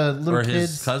one of the little Or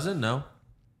his kids. cousin? No.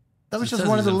 That was It just says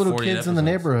one of he's the in little 40 kids in the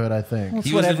episodes. neighborhood, I think. That's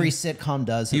He what was every in- sitcom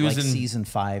does. he At was like in- season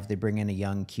 5, they bring in a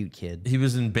young, cute kid. He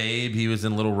was in Babe. He was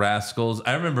in Little Rascals.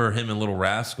 I remember him in Little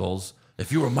Rascals.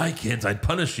 If you were my kids, I'd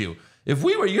punish you. If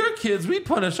we were your kids, we'd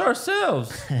punish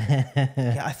ourselves.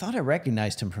 Yeah, I thought I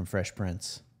recognized him from Fresh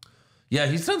Prince. Yeah,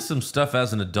 he's done some stuff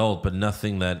as an adult, but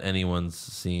nothing that anyone's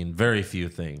seen. Very few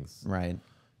things. Right.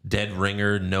 Dead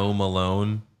Ringer, No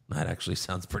Malone. That actually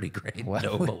sounds pretty great. Well,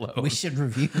 No Malone. we should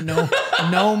review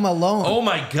No Malone. Oh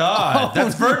my God.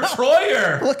 That's Vern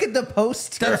Troyer. Look at the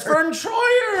poster. That's Vern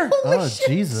Troyer. Oh,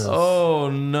 Jesus. Oh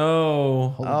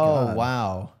no. Oh,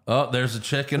 wow. Oh, there's a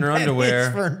chick in her That underwear.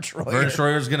 is Vern Troyer. Vern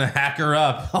Troyer's going to hack her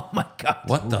up. Oh, my God.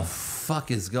 What the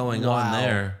fuck is going on Wow.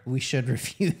 there? We should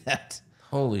review that.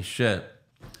 Holy shit.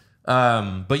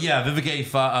 But yeah,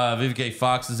 Vivica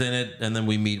Fox is in it, and then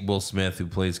we meet Will Smith, who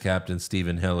plays Captain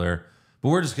Stephen Hiller. But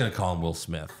we're just gonna call him Will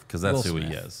Smith because that's Will who he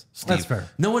Smith. is. That's fair.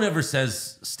 No one ever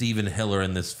says Stephen Hiller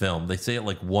in this film. They say it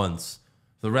like once.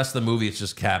 The rest of the movie, it's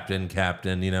just Captain,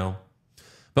 you know.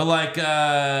 But like,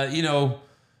 you know,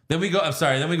 then we go. I'm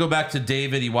sorry. Then we go back to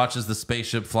David. He watches the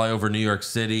spaceship fly over New York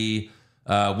City.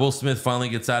 Will Smith finally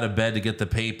gets out of bed to get the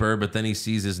paper, but then he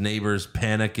sees his neighbors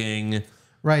panicking.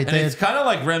 Right. And it's kind of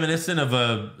like reminiscent of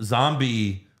a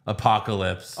zombie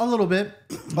apocalypse. a little bit.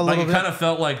 Like it kind of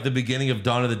felt like the beginning of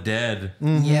Dawn of the Dead,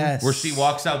 Yes. where she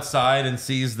walks outside and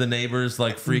sees the neighbors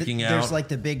like freaking out. There's like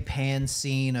the big pan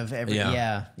scene of every.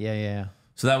 Yeah. Yeah.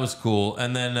 So that was cool.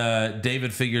 And then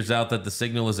David figures out that the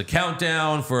signal is a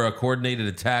countdown for a coordinated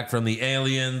attack from the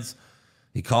aliens.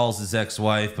 He calls his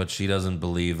ex-wife, but she doesn't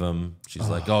believe him. She's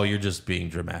like, "Oh, you're just being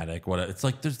dramatic." What? It's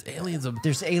like there's aliens.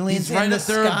 There's aliens He's right in the up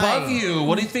there sky. above you.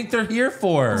 What do you think they're here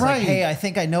for? It's like, hey, I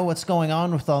think I know what's going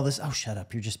on with all this. Oh, shut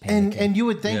up. You're just panicking. And you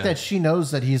would think Yeah. that she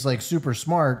knows that he's like super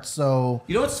smart, so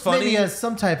You know what's funny? maybe he has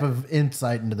some type of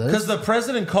insight into this. Because the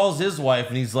president calls his wife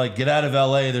and he's like, "Get out of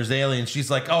LA, there's aliens."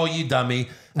 She's like, "Oh, you dummy."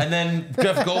 And then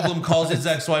Jeff Goldblum calls his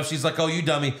ex-wife. She's like, "Oh, you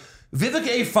dummy." Vivica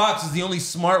A. Fox is the only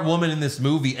smart woman in this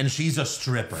movie, and she's a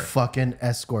stripper. Fucking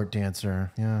escort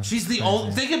dancer. Yeah. She's the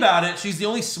only, think about it, she's the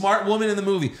only smart woman in the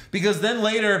movie. Because then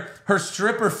later, her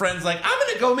stripper friend's like, "I'm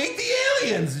going to go meet the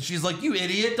aliens." And she's like, "You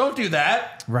idiot, don't do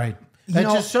that." Right. You That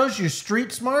know- just shows you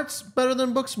street smarts better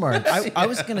than book smarts. I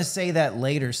was going to say that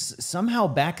later. Somehow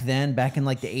back then, back in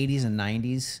like the 80s and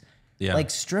 90s, Yeah. like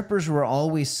strippers were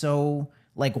always so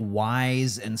like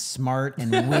wise and smart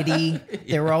and witty.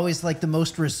 They were always like the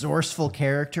most resourceful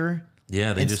character.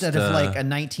 Yeah, they instead just, of like a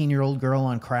 19-year-old girl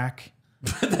on crack.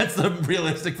 That's the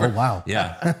realistic. Oh, wow.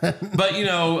 Yeah, but you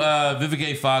know, Vivica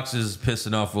A. Fox is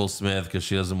pissing off Will Smith because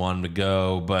she doesn't want him to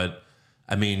go. But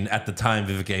I mean, at the time,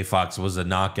 Vivica A. Fox was a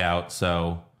knockout,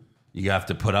 so you have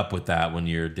to put up with that when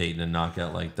you're dating a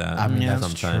knockout like that. I mean, that's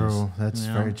sometimes. true. That's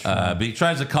very true. But he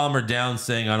tries to calm her down,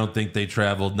 saying, "I don't think they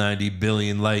traveled 90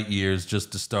 billion light years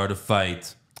just to start a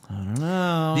fight." I don't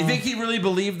know. Do you think he really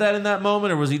believed that in that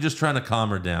moment, or was he just trying to calm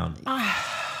her down?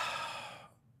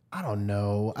 I don't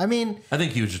know. I mean, I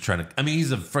think he was just trying to. I mean,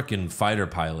 he's a freaking fighter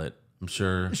pilot. I'm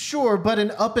sure. sure, but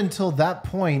up until that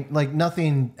point, like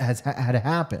nothing had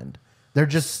happened. They're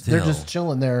just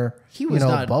chilling there. He was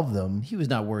not above them. He was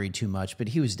not worried too much, but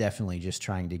he was definitely just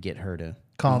trying to get her to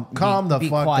Calm the be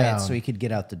fuck quiet down. so he could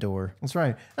get out the door. That's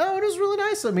right. Oh, it was really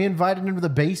nice of me. Invited him to the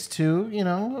base too. You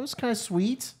know, it was kind of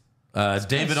sweet.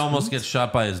 David almost gets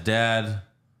shot by his dad.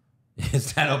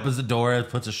 His dad opens the door,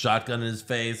 puts a shotgun in his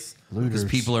face because Looters.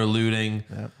 people are looting.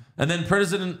 And then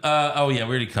President, oh yeah, we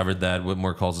already covered that.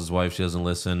 Whitmore calls his wife. She doesn't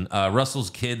listen. Russell's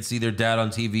kids see their dad on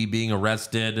TV being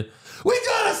arrested. "We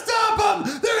gotta stop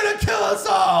them. They're gonna kill us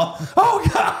all." Oh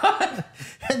God.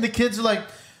 And the kids are like,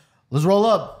 "Let's roll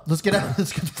up. Let's get out.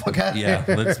 Let's get the fuck out of Yeah,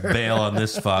 here." let's bail on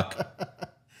this fuck.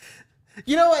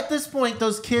 You know, at this point,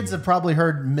 those kids have probably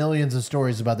heard millions of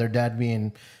stories about their dad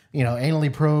being,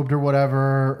 anally probed or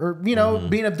whatever, or,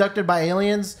 being abducted by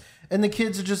aliens. And the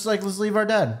kids are just like, "Let's leave our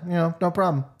dad. No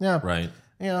problem." Yeah. Right.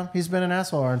 He's been an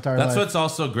asshole our entire That's life. what's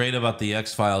also great about the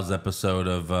X-Files episode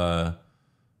of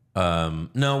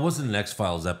no, it wasn't an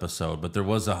X-Files episode, but there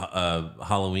was a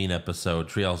Halloween episode,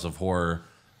 Treehouse of Horror,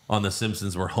 on The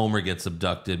Simpsons where Homer gets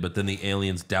abducted, but then the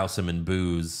aliens douse him in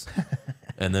booze.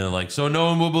 And they're like, "So no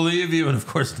one will believe you." And of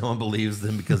course no one believes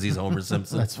them because he's Homer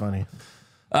Simpson. That's funny.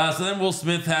 So then Will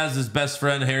Smith has his best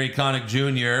friend, Harry Connick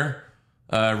Jr.,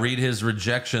 read his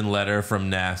rejection letter from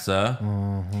NASA.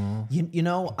 You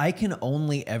know, I can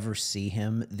only ever see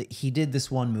him. He did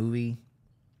this one movie.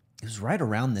 It was right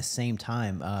around the same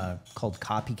time called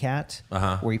Copycat,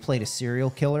 where he played a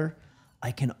serial killer. I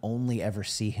can only ever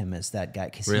see him as that guy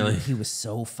because Really? he was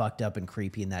so fucked up and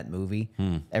creepy in that movie.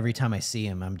 Every time I see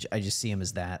him, I just see him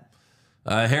as that.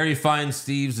 Harry finds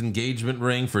Steve's engagement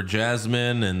ring for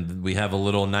Jasmine, and we have a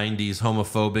little 90s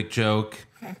homophobic joke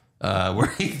where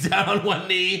he's down on one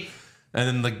knee,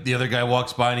 and then the other guy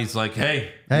walks by and he's like,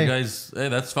 hey, you guys, hey,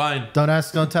 that's fine. Don't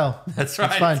ask, don't tell. That's right.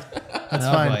 It's fine. That's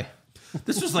Oh, fine. boy.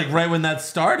 This was like right when that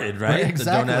started, right? Right,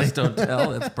 exactly. The don't ask, don't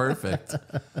tell. That's perfect.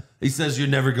 He says you're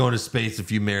never going to space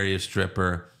if you marry a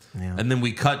stripper. Yeah. And then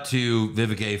we cut to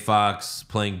Vivica A. Fox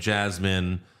playing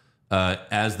Jasmine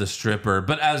as the stripper,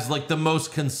 but as like the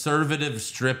most conservative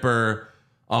stripper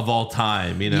of all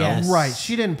time, you know? Yes. Right.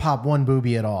 She didn't pop one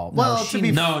boobie at all. Well, she- to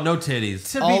be No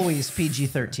titties. to be Always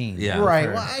PG-13. Yeah. right.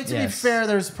 Her. Well, to be Yes. fair,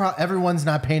 everyone's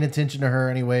not paying attention to her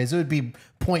anyways. It would be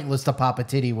pointless to pop a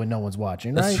titty when no one's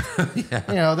watching, right? Yeah.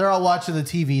 You know, they're all watching the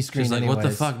TV screen. She's like, anyways. what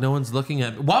the fuck? No one's looking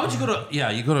at me. Why would you go to,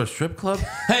 you go to a strip club?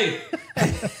 Hey,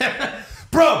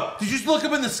 bro, did you just look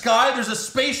up in the sky? There's a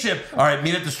spaceship. All right,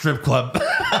 meet at the strip club.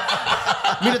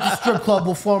 Meet at the strip club.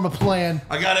 We'll form a plan.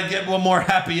 I got to get one more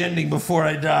happy ending before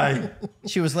I die.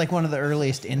 She was like one of the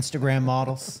earliest Instagram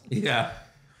models. Yeah.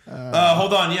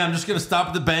 Hold on. Yeah, I'm just going to stop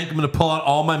at the bank. I'm going to pull out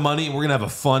all my money and we're going to have a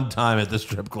fun time at the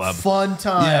strip club. Fun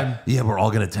time. Yeah, we're all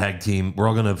going to tag team. We're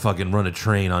all going to fucking run a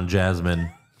train on Jasmine.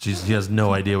 She has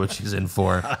no idea what she's in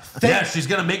for. Yeah, she's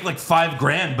going to make like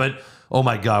 $5,000, but oh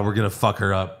my God, we're going to fuck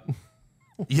her up.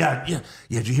 Yeah.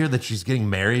 Did you hear that she's getting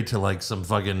married to like some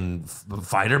fucking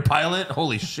fighter pilot?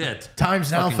 Holy shit.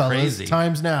 Times now, Fucking fellas. crazy.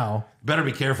 Times now. Better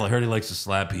be careful. I heard he likes to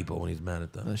slap people when he's mad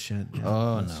at them. Oh, shit. Yeah,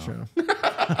 Oh, that's no.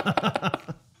 true.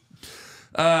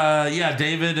 Yeah,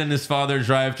 David and his father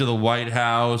drive to the White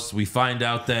House. We find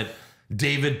out that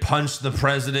David punched the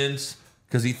president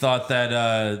because he thought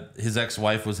that his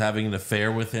ex-wife was having an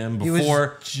affair with him He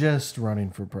before. was just running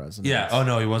for president. Yeah. Oh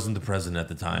no, he wasn't the president at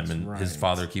the time, and his right.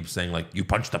 father keeps saying like, "You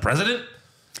punched the president."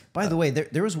 By the way,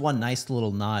 there was one nice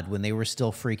little nod when they were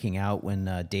still freaking out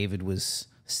when David was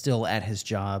still at his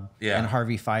job. Yeah. And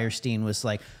Harvey Firestein was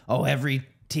like, oh, every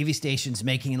TV station's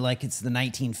making it like it's the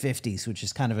 1950s, which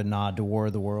is kind of a nod to War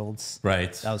of the Worlds.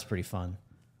 Right. That was pretty fun.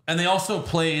 And they also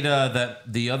played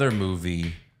the other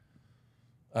movie.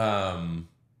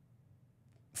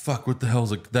 Fuck, what the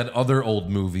hell's it? That other old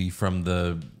movie from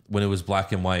when it was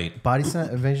black and white.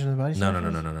 Invasion of the Body No.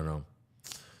 Snatchers?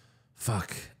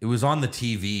 Fuck. It was on the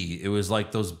TV. It was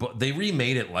like those. They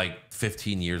remade it like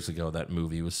 15 years ago. That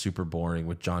movie. It was super boring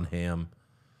with John Hamm.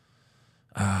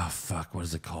 Ah, fuck. What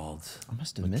is it called? I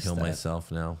must have I'm gonna missed kill that.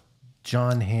 myself now.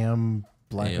 John Hamm,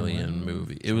 Black and Alien White.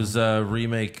 movie. It was a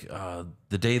remake.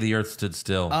 The Day the Earth Stood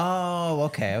Still. Oh,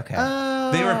 okay.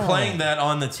 They were playing that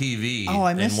on the TV Oh,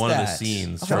 I in missed one of the that.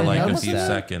 scenes Okay. for like a noticed few that?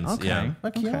 seconds. Okay. Yeah.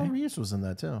 Keanu Reeves was in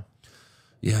that too.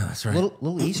 Yeah, that's right.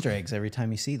 Little Easter eggs every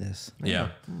time you see this. Yeah.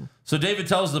 So David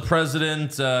tells the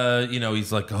president,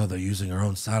 he's like, oh, they're using our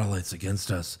own satellites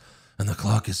against us and the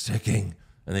clock is ticking.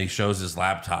 And then he shows his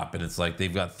laptop and it's like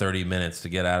they've got 30 minutes to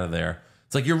get out of there.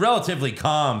 It's like you're relatively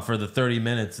calm for the 30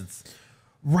 minutes. It's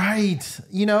Right.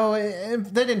 You know,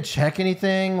 if they didn't check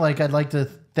anything, like I'd like to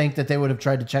think that they would have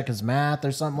tried to check his math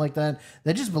or something like that.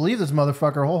 They just believe this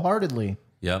motherfucker wholeheartedly.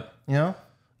 Yep. You know?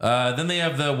 Then they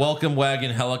have the welcome wagon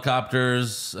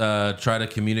helicopters try to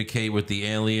communicate with the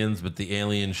aliens, but the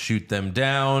aliens shoot them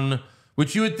down,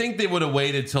 which you would think they would have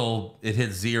waited till it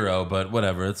hit 0, but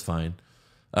whatever, it's fine.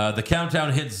 The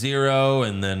countdown hits 0,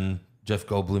 and then Jeff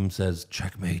Goldblum says,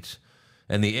 checkmate.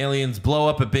 And the aliens blow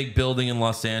up a big building in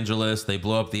Los Angeles. They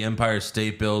blow up the Empire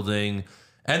State Building,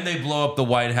 and they blow up the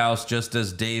White House just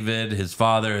as David, his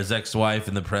father, his ex-wife,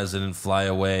 and the president fly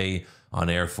away on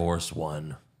Air Force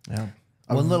One. Yeah.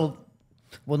 One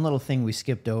little thing we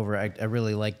skipped over. I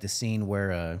really like the scene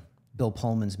where Bill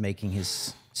Pullman's making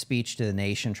his speech to the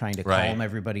nation, trying to Right. calm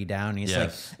everybody down. He's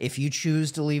Yes. like, if you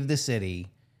choose to leave the city,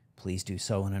 please do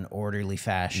so in an orderly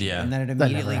fashion. Yeah. And then it never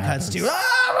immediately cuts to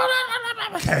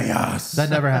Chaos. That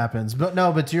never happens. But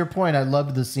to your point, I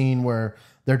loved the scene where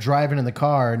they're driving in the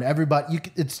car and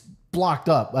it's blocked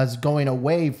up as going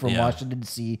away from Yeah. Washington,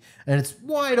 D.C. And it's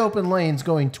wide open lanes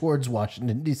going towards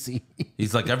Washington, D.C.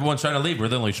 He's like, everyone's trying to leave. We're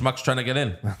the only schmucks trying to get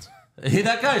in.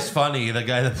 That guy's funny. The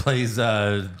guy that plays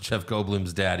Jeff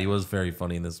Goldblum's dad. He was very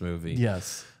funny in this movie.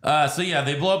 Yes. So yeah,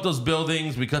 they blow up those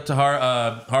buildings. We cut to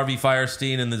Harvey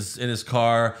Firestein in his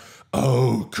car.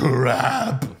 Oh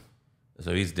crap!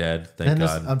 So he's dead. Thank And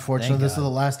God. unfortunately, Thank this is God. the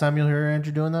last time you'll hear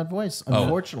Andrew doing that voice.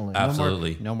 Unfortunately.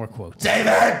 Absolutely. no more quotes.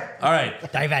 David. All right.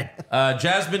 David.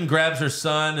 Jasmine grabs her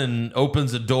son and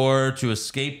opens a door to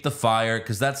escape the fire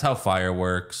because that's how fire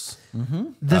works.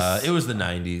 It was the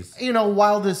 90s. You know,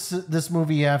 while this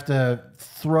movie, you have to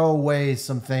throw away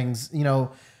some things, you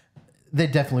know, they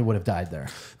definitely would have died there.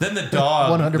 Then the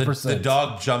dog, 100%. the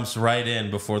dog jumps right in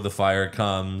before the fire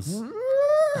comes.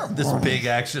 This big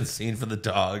action scene for the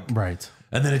dog. Right.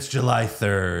 And then it's July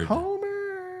 3rd.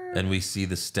 Homer. And we see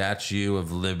the Statue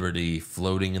of Liberty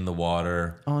floating in the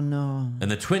water. Oh no. And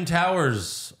the Twin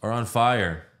Towers are on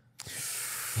fire.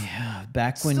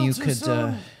 Back when Still you too could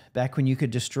soon. Back when you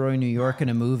could destroy New York in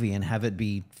a movie and have it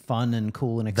be fun and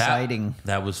cool and exciting.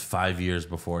 That was 5 years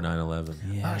before 9/11.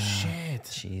 Yeah. Oh shit!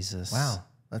 Jesus. Wow,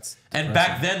 that's And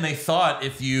back then they thought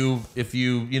if you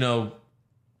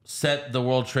set the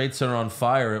World Trade Center on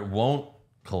fire, it won't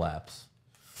collapse.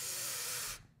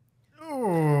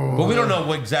 But we don't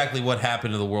know exactly what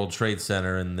happened to the World Trade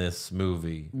Center in this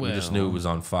movie. We just knew it was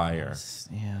on fire.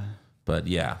 Yeah. But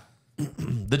yeah.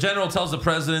 The general tells the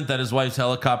president that his wife's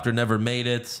helicopter never made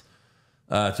it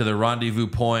to the rendezvous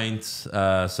point,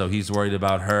 so he's worried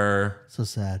about her. so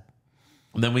sad.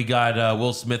 And then we got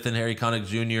Will Smith and Harry Connick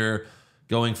Jr.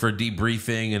 going for a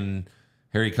debriefing, and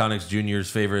Harry Connick Jr.'s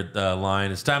favorite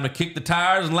line, "It's time to kick the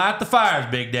tires and light the fires,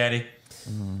 Big Daddy."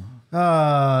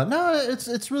 No,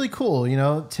 it's really cool. You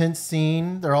know, tense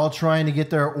scene. They're all trying to get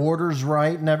their orders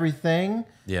right and everything.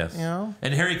 Yes. You know?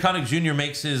 And Harry Connick Jr.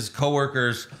 makes his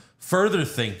coworkers further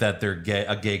think that they're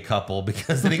a gay couple,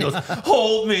 because then he goes,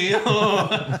 "Hold me."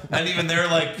 And even their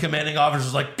like commanding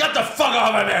officers like, "Get the fuck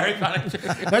off of me, Harry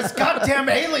Connick Jr. There's goddamn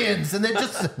aliens, and they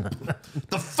just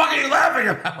The fuck are you laughing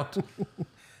about?"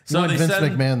 so Vince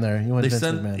McMahon there. You went Vince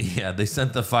McMahon. Yeah, they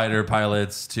sent the fighter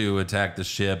pilots to attack the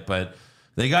ship, but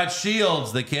they got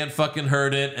shields. They can't fucking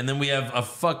hurt it. And then we have a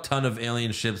fuck ton of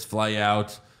alien ships fly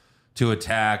out to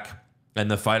attack, and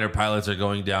the fighter pilots are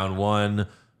going down one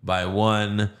by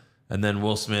one. And then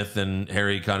Will Smith and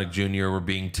Harry Connick Jr. were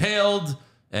being tailed,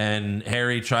 and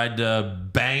Harry tried to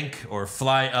bank or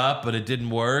fly up, but it didn't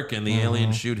work, and the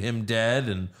aliens shoot him dead,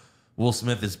 and Will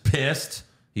Smith is pissed.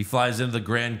 He flies into the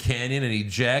Grand Canyon and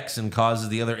ejects and causes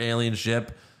the other alien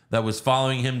ship that was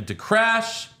following him to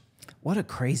crash. What a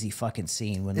crazy fucking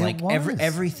scene when It like was.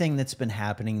 everything that's been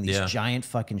happening, these Yeah. giant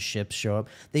fucking ships show up.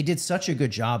 They did such a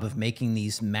good job of making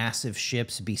these massive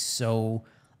ships be so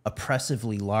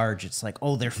oppressively large. It's like,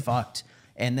 oh, they're fucked.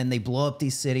 And then they blow up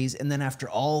these cities. And then after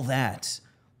all that,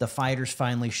 the fighters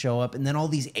finally show up. And then all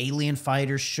these alien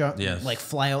fighters Yes. like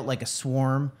fly out like a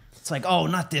swarm. It's like, oh,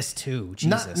 not this too.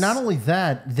 Jesus. Not only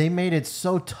that, they made it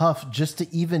so tough just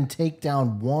to even take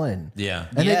down one. Yeah.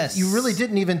 And Yes. you really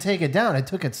didn't even take it down. It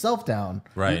took itself down.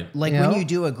 Right. Like You when know? you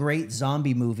do a great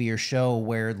zombie movie or show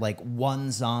where like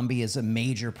one zombie is a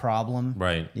major problem.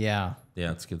 Right. Yeah.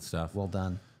 Yeah, it's good stuff. Well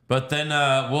done. But then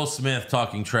Will Smith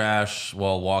talking trash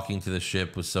while walking to the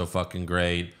ship was so fucking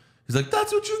great. He's like,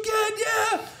 "That's what you get,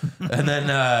 yeah." And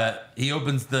then he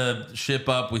opens the ship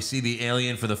up. We see the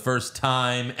alien for the first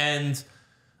time. And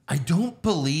I don't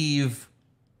believe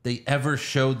they ever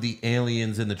showed the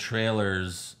aliens in the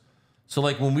trailers. So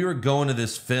like when we were going to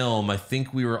this film, I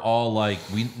think we were all like,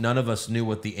 none of us knew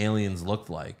what the aliens looked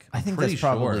like. I think pretty that's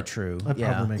probably sure. true. That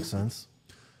yeah. probably makes sense.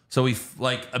 So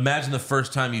imagine the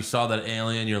first time you saw that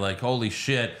alien, you're like, "Holy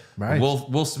shit!" Right.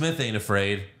 Will Smith ain't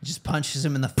afraid. Just punches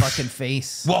him in the fucking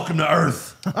face. Welcome to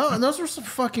Earth. Oh, and those were some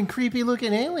fucking creepy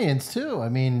looking aliens too. I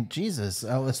mean, Jesus,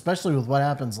 especially with what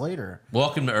happens later.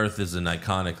 Welcome to Earth is an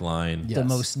iconic line. Yeah. The Yes.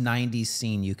 most 90s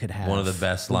scene you could have. One of the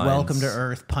best lines. Welcome to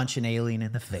Earth, punch an alien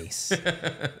in the face.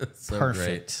 So Perfect.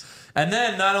 great. And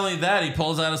then not only that, he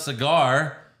pulls out a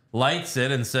cigar, lights it,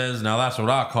 and says, "Now that's what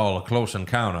I call a close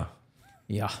encounter."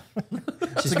 Yeah.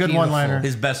 It's a good one-liner.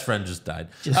 His best friend just died.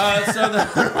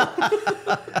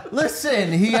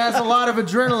 Listen, he has a lot of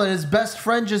adrenaline. His best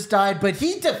friend just died, but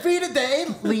he defeated the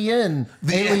alien.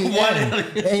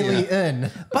 Alien.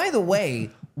 By the way,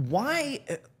 why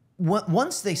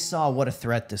once they saw what a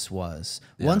threat this was,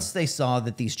 once they saw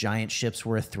that these giant ships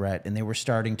were a threat and they were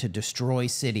starting to destroy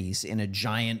cities in a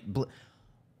giant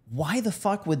why the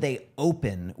fuck would they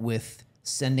open with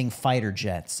sending fighter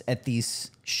jets at these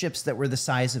ships that were the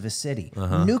size of a city?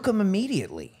 Nuke them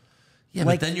immediately. Yeah,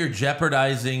 Like- but then you're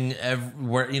jeopardizing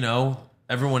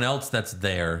everyone else that's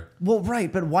there. Well,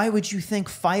 right, but why would you think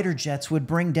fighter jets would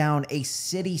bring down a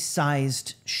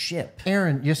city-sized ship?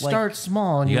 Aaron, you start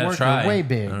small and You you gotta work try. your way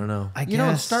big. I don't know. I You don't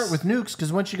guess- start with nukes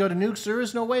because once you go to nukes, there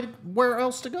is no way where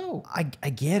else to go. I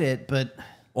get it, but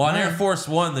Well, on Air Force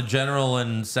One, the general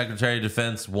and secretary of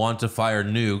defense want to fire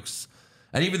nukes,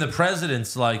 and even the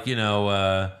president's like,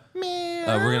 Man,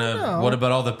 we're gonna. What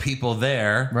about all the people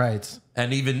there? Right.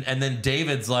 And then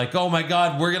David's like, "Oh my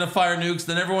God, we're gonna fire nukes.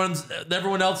 Then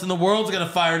everyone else in the world's gonna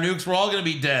fire nukes. We're all gonna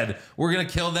be dead. We're gonna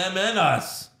kill them and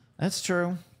us." that's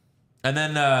true. And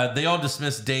then they all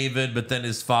dismiss David, but then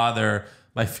his father,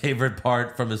 my favorite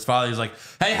part from his father, he's like,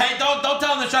 "Hey, don't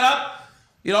tell him to shut up.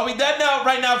 You'd all be dead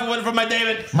right now if it wasn't for my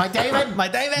David. My David, My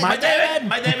David. My David,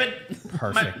 my David,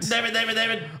 Perfect. David."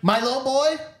 my little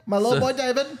boy,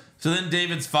 David. So then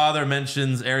David's father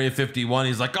mentions Area 51.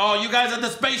 He's like, "Oh, you guys had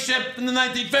the spaceship in the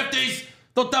 1950s.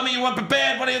 Don't tell me you weren't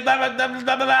prepared. What are you?" Blah, blah, blah,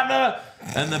 blah, blah, blah.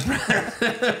 And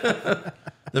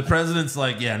The president's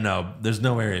like, yeah, no, there's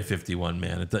no Area 51,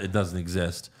 man. It doesn't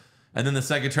exist. And then the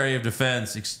Secretary of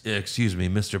Defense, excuse me,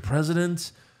 Mr.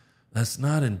 President, that's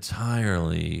not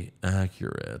entirely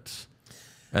accurate.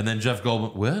 And then Jeff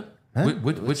Goldblum, what? Huh?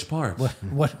 Which part?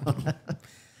 What?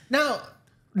 Now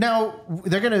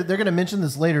they're gonna mention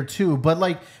this later too, but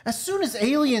like as soon as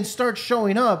aliens start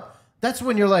showing up, that's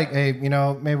when you're like, hey,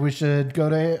 maybe we should go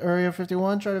to Area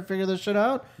 51, try to figure this shit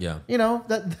out. Yeah.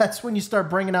 That's when you start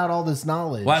bringing out all this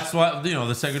knowledge. Well, that's why,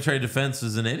 the Secretary of Defense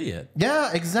is an idiot.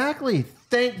 Yeah, exactly.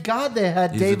 Thank God they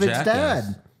had He's David's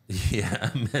dad.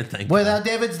 Yeah, man, thank Without God.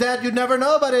 David's dad, you'd never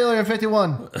know about Area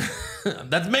 51.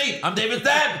 That's me. I'm David's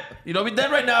dad. You'd all be dead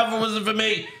right now if it wasn't for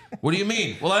me. What do you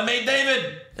mean? Well, I made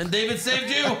David, and David saved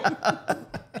you.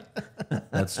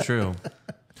 That's true.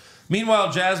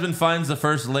 Meanwhile, Jasmine finds the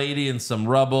First Lady in some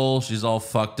rubble. She's all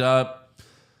fucked up.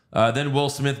 Then Will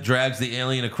Smith drags the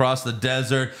alien across the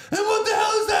desert. And what the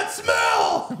hell is that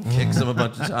smell? Kicks him a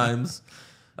bunch of times.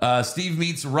 Steve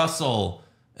meets Russell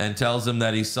and tells him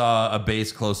that he saw a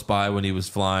base close by when he was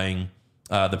flying.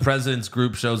 The president's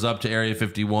group shows up to Area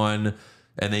 51,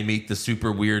 and they meet the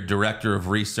super weird director of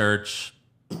research.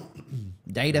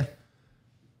 Data.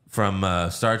 From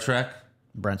Star Trek.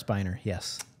 Brent Spiner,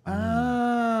 yes.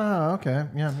 Okay.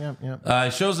 Yeah.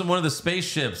 He shows them one of the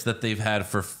spaceships that they've had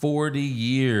for 40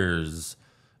 years.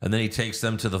 And then he takes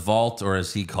them to the vault, or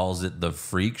as he calls it, the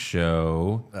freak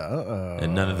show.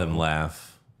 And none of them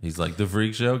laugh. He's like, the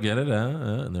freak show, get it?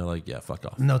 And they're like, yeah, fuck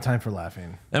off. No time for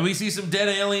laughing. And we see some dead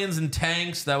aliens and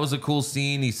tanks. That was a cool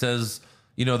scene. He says,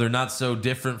 they're not so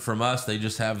different from us. They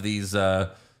just have these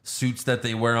suits that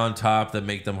they wear on top that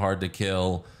make them hard to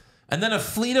kill. And then a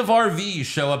fleet of RVs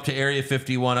show up to Area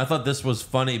 51. I thought this was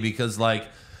funny because,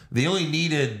 they only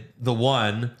needed the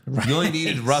one. Right. You only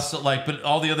needed Russell, but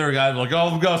all the other guys were like,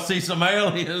 oh, we're going to see some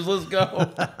aliens. Let's go.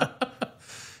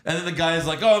 And then the guy is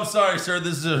like, oh, I'm sorry, sir.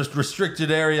 This is a restricted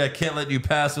area. I can't let you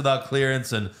pass without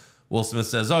clearance. And Will Smith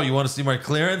says, oh, you want to see my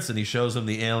clearance? And he shows him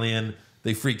the alien.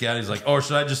 They freak out. He's like, or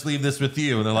should I just leave this with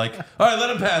you? And they're like, all right, let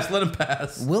him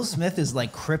pass. Will Smith is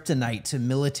like kryptonite to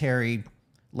military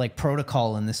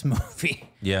protocol in this movie.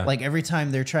 Yeah. Every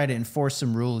time they're trying to enforce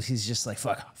some rules, he's just like,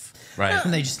 fuck off. Right.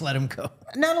 And they just let him go.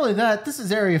 Not only that, this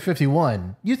is Area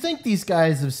 51. You think these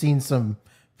guys have seen some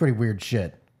pretty weird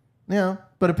shit. Yeah.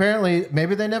 But apparently,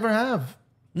 maybe they never have.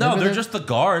 No, they're just the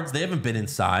guards. They haven't been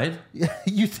inside.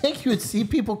 You think you would see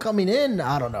people coming in?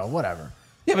 I don't know. Whatever.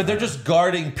 Yeah, but they're just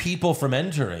guarding people from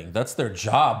entering. That's their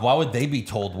job. Why would they be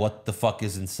told what the fuck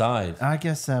is inside? I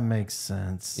guess that makes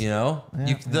sense.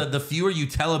 The fewer you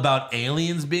tell about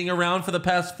aliens being around for the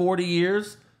past 40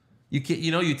 years,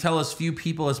 you tell as few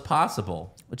people as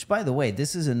possible. Which, by the way,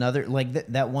 this is another,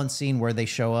 that one scene where they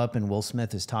show up and Will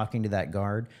Smith is talking to that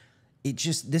guard.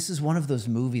 This is one of those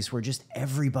movies where just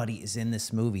everybody is in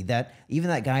this movie. Even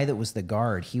that guy that was the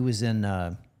guard, he was in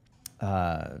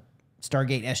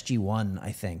Stargate SG-1,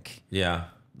 I think. Yeah.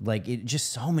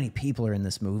 Just so many people are in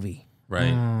this movie.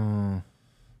 Right.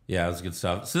 Yeah, it was good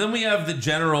stuff. So then we have the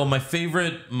general. My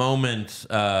favorite moment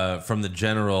from the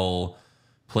general,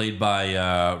 played by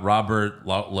Robert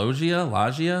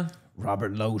Loggia.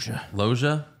 Robert Loggia.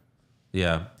 Loggia?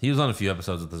 Yeah. He was on a few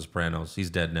episodes of The Sopranos. He's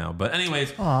dead now. But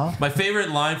anyways, my favorite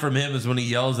line from him is when he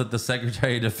yells at the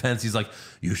Secretary of Defense. He's like,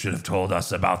 you should have told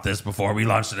us about this before we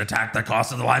launched an attack that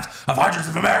cost the lives of hundreds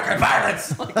of American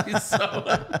pilots.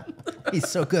 He's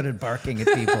so good at barking at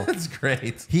people. It's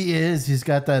great. He is. He's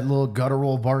got that little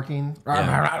guttural barking.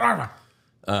 Yeah.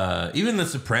 Even The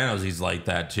Sopranos, he's like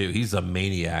that too. He's a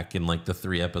maniac in the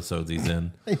 3 episodes he's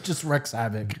in. He just wreaks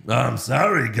havoc. I'm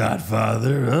sorry,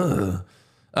 Godfather.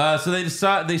 So they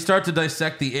start to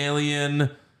dissect the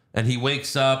alien, and he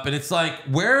wakes up, and it's like,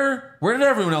 where did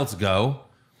everyone else go?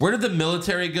 Where did the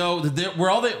military go? Were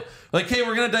all they like, hey,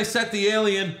 we're gonna dissect the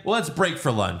alien? Well, let's break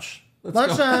for lunch.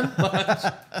 Lunchtime.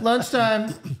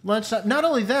 Lunchtime. Not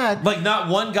only that, not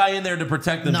one guy in there to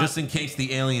protect them, just in case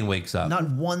the alien wakes up.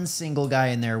 Not one single guy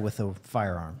in there with a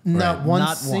firearm. Not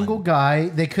one single guy.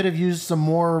 They could have used some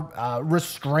more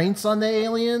restraints on the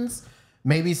aliens.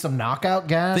 Maybe some knockout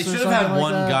gas. They should have had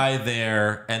one guy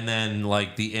there, and then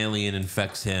the alien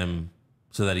infects him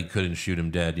so that he couldn't shoot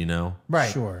him dead.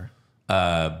 Right. Sure.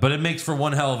 But it makes for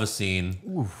one hell of a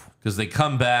scene because they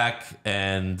come back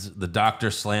and the doctor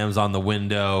slams on the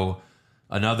window.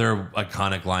 Another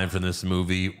iconic line from this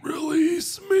movie: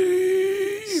 "Release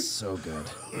me." So good.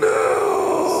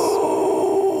 No.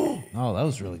 Oh, that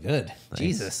was really good. Thanks.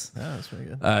 Jesus. That was pretty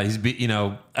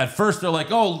good. At first they're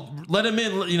like, oh, let him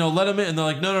in, let him in. And they're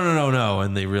like, no.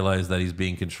 And they realize that he's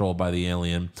being controlled by the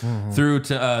alien. Through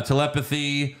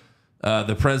telepathy,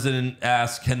 the president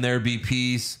asks, can there be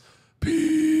peace?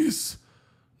 Peace.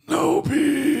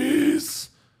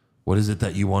 What is it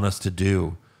that you want us to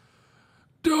do?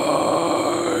 Die.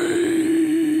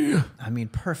 I mean,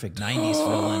 perfect 90s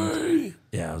villain.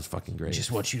 Yeah, it was fucking great.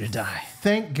 Just want you to die.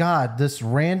 Thank God this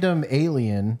random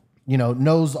alien,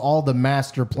 knows all the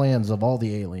master plans of all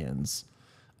the aliens.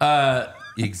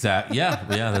 Exact. Yeah.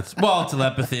 That's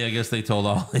telepathy. I guess they told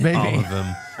all of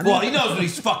them. Well, he knows what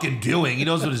he's fucking doing. He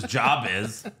knows what his job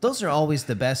is. Those are always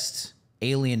the best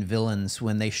alien villains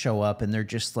when they show up and they're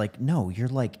just like, no, you're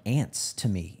like ants to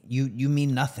me. You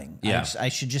mean nothing. Yeah. I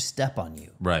should just step on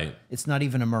you. Right. It's not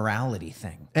even a morality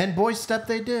thing. And boy, step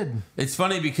they did. It's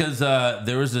funny because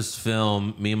there was this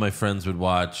film me and my friends would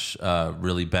watch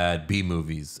really bad B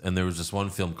movies, and there was this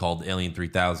one film called Alien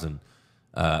 3000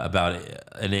 about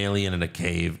an alien in a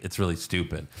cave. It's really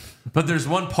stupid, but there's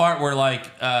one part where like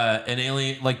an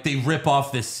alien, like they rip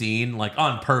off this scene like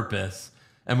on purpose,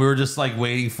 and we were just like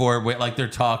waiting for it, like they're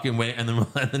talking, and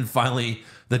then finally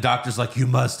the doctor's like, "You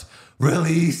must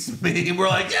release me." And we're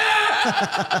like,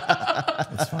 "Yeah!"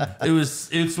 That's fine.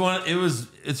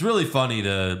 It's really funny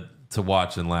to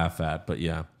watch and laugh at, but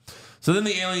yeah. So then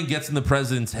the alien gets in the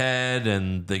president's head,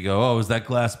 and they go, "Oh, is that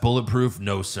glass bulletproof?"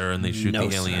 "No, sir." And they shoot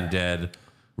the alien dead.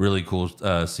 Really cool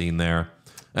scene there.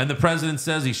 And the president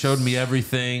says he showed me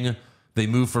everything. They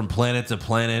move from planet to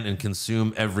planet and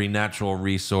consume every natural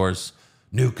resource.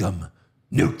 Nuke them.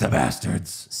 Nuke the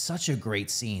bastards. Such a great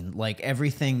scene. Like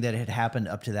everything that had happened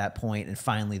up to that point, and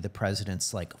finally the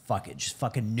president's like, fuck it, just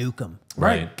fucking nuke them.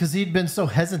 Right. Because he'd been so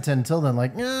hesitant until then,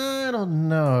 like, I don't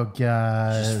know,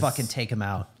 guys. Just fucking take them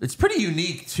out. It's pretty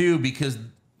unique, too, because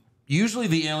usually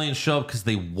the aliens show up because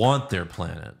they want their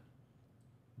planet.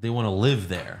 They want to live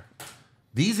there.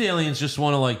 These aliens just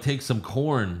want to, like, take some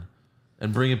corn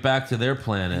and bring it back to their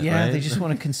planet, Yeah, right? they just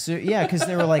want to consume. Yeah, because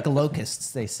they were like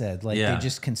locusts, they said. Like Yeah. they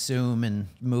just consume and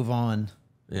move on.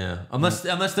 Yeah, unless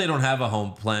they don't have a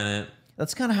home planet.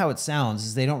 That's kind of how it sounds,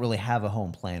 is they don't really have a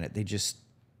home planet. They just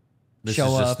This show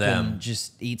is just up them. and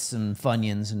just eat some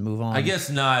Funyuns and move on. I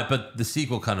guess not, but the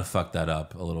sequel kind of fucked that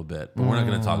up a little bit. But we're not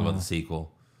going to talk about the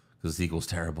sequel because the sequel's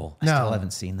terrible. I still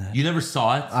haven't seen that. You never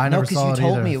saw it? I No, never because saw you it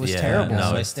told either. me it was terrible,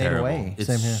 so I stayed terrible. away. It's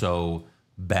Same here. so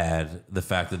bad. The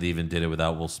fact that they even did it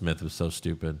without Will Smith was so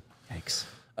stupid. Yikes.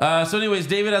 So anyways,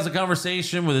 David has a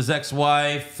conversation with his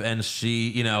ex-wife, and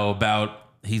she, about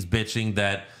he's bitching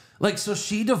that, like, so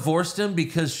she divorced him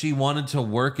because she wanted to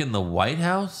work in the White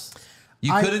House?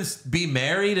 You couldn't be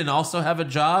married and also have a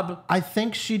job? I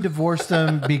think she divorced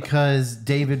him because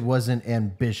David wasn't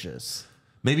ambitious.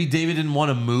 Maybe David didn't want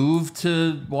to move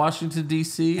to Washington,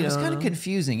 D.C.? It was kind of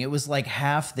confusing. It was like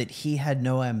half that he had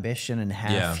no ambition and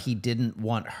half Yeah. he didn't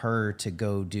want her to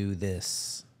go do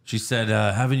this. She said,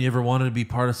 haven't you ever wanted to be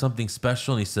part of something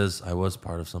special? And he says, I was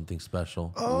part of something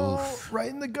special. Oh,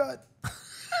 right in the gut.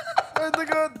 Right in the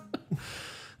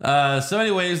gut. So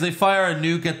anyways, they fire a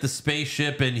nuke at the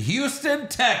spaceship in Houston,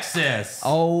 Texas.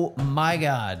 Oh my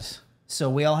God. So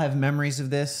we all have memories of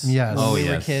this? Yes. When Oh, we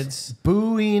were yes. kids?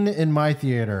 Booing in my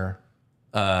theater.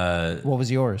 What was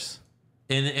yours?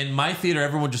 In my theater,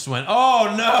 everyone just went,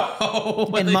 "Oh no!"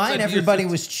 when In they mine, said everybody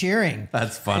Houston. was cheering.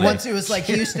 That's funny. Once it was like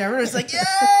Houston, everyone was like,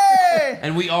 yay!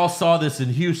 And we all saw this in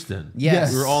Houston.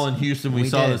 Yes. We were all in Houston. We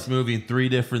saw did. this movie in 3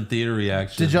 different theater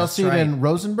reactions. Did y'all see right. it in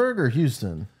Rosenberg or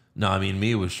Houston? No, I mean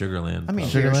me was Sugarland. I mean,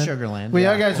 probably. Sugarland. Sugarland. Well,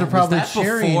 yeah. you guys were Was probably that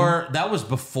cheering. before? That was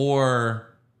before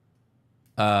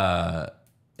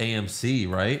AMC,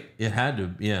 right? It had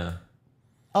to, yeah.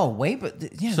 Oh, wait,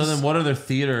 but yeah. So then, what other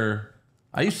theater?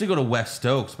 I used to go to West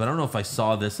Oaks, but I don't know if I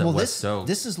saw this at West Oaks.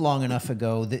 This is long enough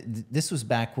ago. This was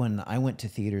back when I went to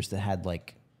theaters that had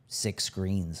like 6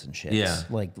 screens and shit. Yeah.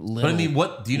 Like little. But I mean,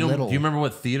 what do you know? little- Do you remember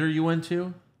what theater you went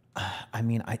to? I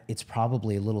mean, it's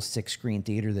probably a little 6-screen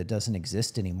theater that doesn't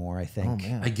exist anymore. I think.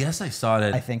 I guess I saw it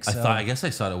at. I think so. I guess I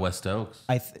saw it at West Oaks.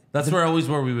 That's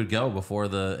where we would go before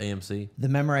the AMC. the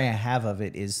memory I have of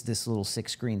it is this little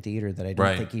 6-screen theater that I don't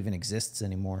Right. think even exists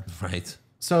anymore. Right.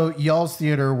 So y'all's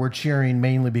theater were cheering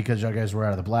mainly because y'all guys were out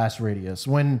of the blast radius.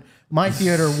 When my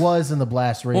theater was in the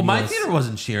blast radius. Well, my theater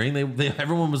wasn't cheering.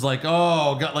 Everyone was like,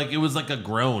 "Oh, God!" Like it was like a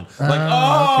groan. Like,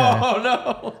 okay.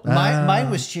 no!" Mine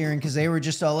was cheering because they were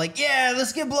just all like, "Yeah,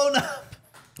 let's get blown up."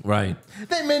 Right.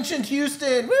 They mentioned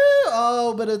Houston. Woo!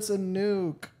 Oh, but it's a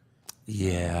nuke.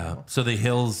 Yeah. So the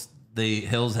hills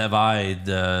have eyed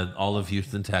all of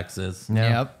Houston, Texas.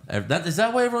 Yeah. Yep. Is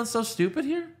that why everyone's so stupid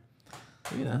here?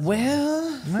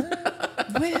 Well.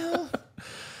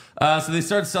 So they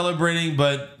start celebrating,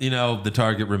 but the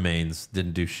target remains.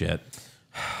 Didn't do shit.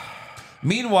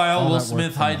 Meanwhile, Will that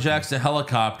Smith worked for hijacks a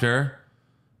helicopter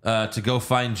to go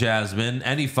find Jasmine,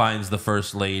 and he finds the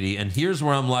first lady. And here's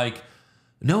where I'm like,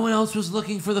 no one else was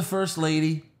looking for the first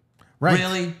lady. Right.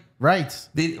 Really? Right.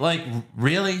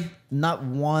 Really? Not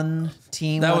one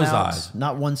team. That went was out. odd.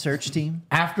 Not one search team.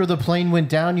 After the plane went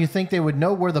down, you think they would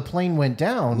know where the plane went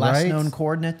down, Last right? known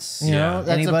coordinates. You know, Yeah. that's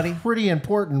Anybody? a pretty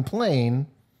important plane.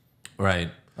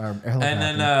 Right. Or And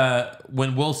helicopter. then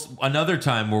when another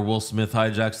time where Will Smith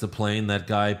hijacks the plane, that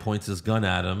guy points his gun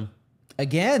at him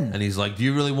Again. and he's like, "Do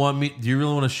you really want me? Do you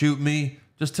really want to shoot me?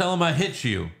 Just tell him I hit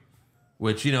you."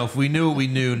 Which, you know, if we knew what we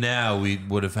knew now, we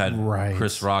would have had Right.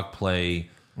 Chris Rock play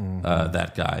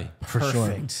that guy. for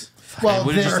Perfect. sure. Well,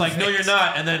 Would have there- just like, "No, you're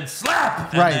not," and then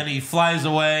slap, and Right. then he flies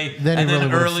away. Then he and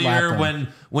then really would've slapped earlier, him.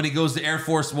 when he goes to Air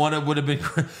Force One, it would have been,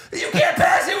 "You can't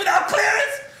pass it without clearance."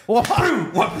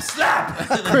 Boom, whoop, slap.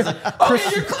 And then it's like, "Okay,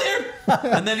 you're cleared."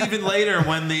 And then even later,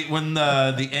 when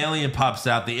the alien pops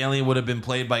out, the alien would have been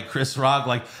played by Chris Rock.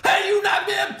 Like, "Hey, you knocked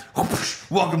him!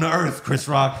 Welcome to Earth, Chris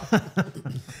Rock."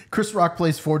 Chris Rock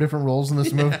plays 4 different roles in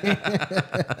this movie.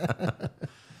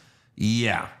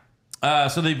 Yeah.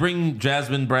 So they bring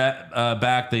Jasmine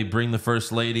back. They bring the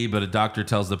First Lady, but a doctor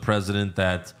tells the president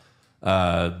that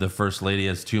the First Lady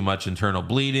has too much internal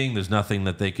bleeding. There's nothing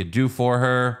that they could do for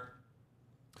her.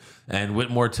 And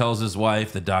Whitmore tells his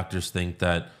wife, the doctors think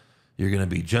that you're going to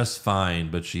be just fine,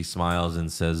 but she smiles and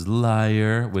says,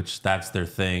 "Liar," which that's their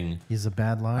thing. He's a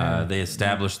bad liar. They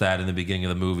established that in the beginning of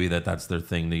the movie that's their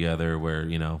thing together, where,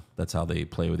 you know, that's how they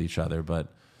play with each other. But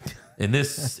in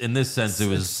this sense, it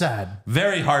was It's sad.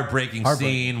 very heartbreaking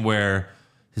scene where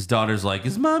his daughter's like,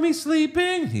 "Is mommy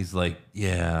sleeping?" He's like,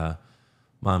 "Yeah,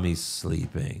 mommy's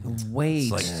sleeping." Way,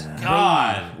 It's like,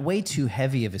 God. way too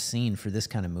heavy of a scene for this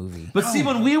kind of movie. But see,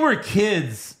 when we were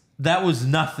kids, that was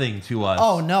nothing to us.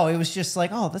 Oh no, it was just like,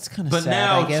 oh, that's kind of but sad.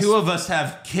 now I guess. two of us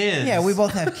have kids. Yeah, we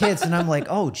both have kids, and I'm like,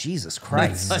 oh Jesus It's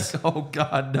Christ, like, oh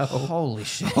God, no. holy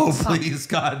shit. Oh please,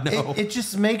 God, no. It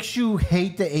just makes you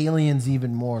hate the aliens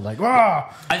even more. Like,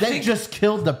 ah, I they think- just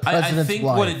killed the I president's think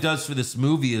wife. what it does for this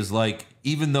movie is, like,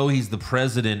 even though he's the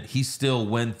president, he still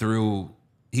went through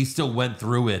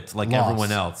it like Loss.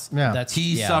 everyone else. Yeah. That's-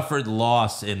 He yeah. suffered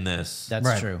loss in this. That's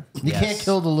Right. true. You can't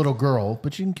kill the little girl,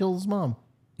 but you can kill his mom.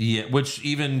 Yeah, which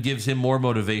even gives him more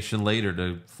motivation later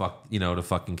to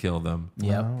fucking kill them.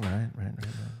 Yep. Oh, right.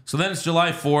 So then it's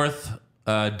July 4th.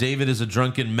 David is a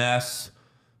drunken mess,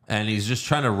 and he's just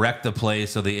trying to wreck the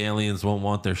place so the aliens won't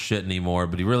want their shit anymore.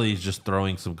 But he really is just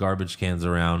throwing some garbage cans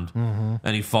around,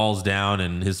 and he falls down.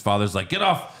 And his father's like, get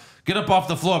up off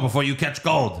the floor before you catch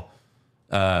cold."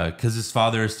 Because his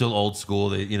father is still old school.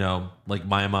 They, you know, like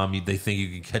my mom, they think you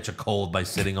can catch a cold by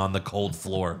sitting on the cold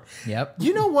floor. Yep.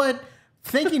 You know what?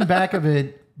 Thinking back of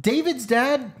it, David's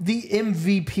dad, the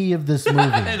MVP of this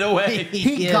movie. In a way,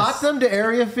 He Yes. got them to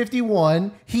Area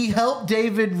 51. He helped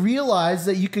David realize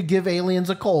that you could give aliens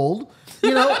a cold.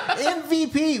 You know,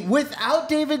 MVP. Without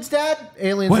David's dad,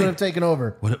 aliens Wait. would have taken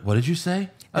over. what did you say?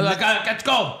 I got catch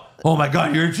cold. Oh my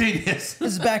God, you're a genius.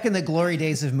 This is back in the glory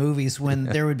days of movies when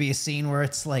there would be a scene where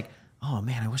it's like, oh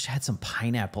man, I wish I had some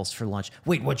pineapples for lunch.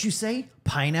 Wait, what'd you say?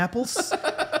 Pineapples?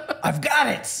 I've got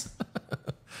it.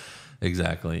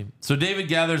 Exactly. So David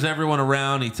gathers everyone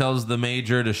around. He tells the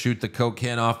major to shoot the Coke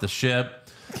can off the ship.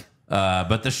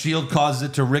 But the shield causes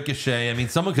it to ricochet. I mean,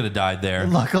 someone could have died there.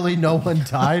 Luckily, no one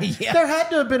died. Yeah. There had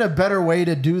to have been a better way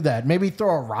to do that. Maybe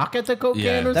throw a rock at the cocaine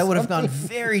Yeah. or That would have gone something.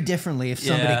 very differently if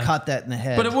somebody Yeah. caught that in the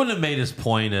head. But it wouldn't have made his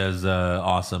point as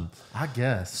awesome. I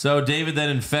guess. So David then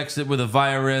infects it with a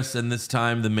virus, and this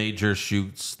time the major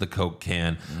shoots the Coke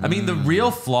can. I mean, the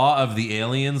real flaw of the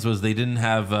aliens was they didn't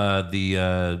have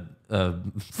the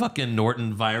fucking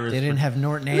Norton virus. They didn't have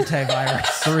Norton antivirus.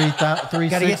 360.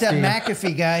 Got to get that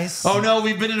McAfee, guys. Oh no,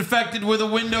 we've been infected with a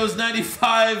Windows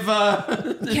 95.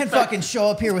 You can't fucking show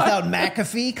up here without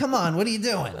McAfee. Come on, what are you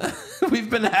doing? We've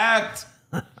been hacked.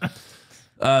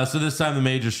 So this time the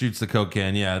major shoots the Coke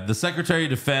can. Yeah, the Secretary of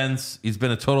Defense, he's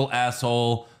been a total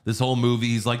asshole this whole movie.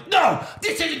 He's like, no,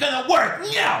 this isn't gonna work.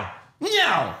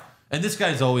 No. And this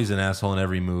guy's always an asshole in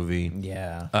every movie.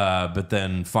 Yeah. But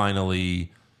then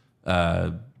finally,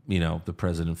 the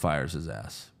president fires his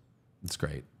ass. It's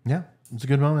great. Yeah, it's a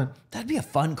good moment. That'd be a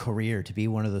fun career to be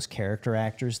one of those character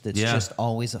actors that's Yeah. just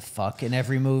always a fuck in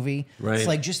every movie. Right. It's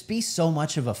like just be so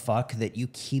much of a fuck that you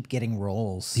keep getting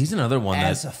roles He's another one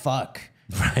as that, a fuck.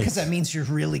 Right. Because that means you're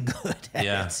really good at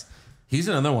yeah. it. He's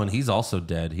another one. He's also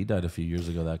dead. He died a few years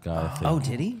ago, that guy, I think. Oh,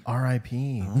 did he?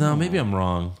 R.I.P. No, maybe I'm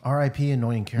wrong. R.I.P.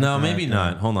 annoying character. No, maybe actor.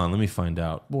 not. Hold on, let me find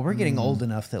out. Well, we're getting old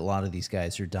enough that a lot of these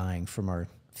guys are dying from our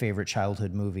favorite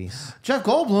childhood movies. Jeff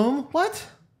Goldblum. What?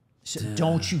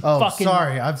 Don't you Oh, fucking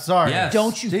I'm sorry. Yes.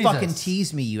 Don't you Jesus. fucking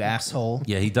tease me, you asshole.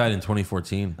 Yeah, he died in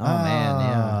 2014. Oh man,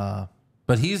 yeah.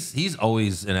 But he's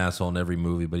always an asshole in every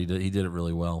movie, but he did it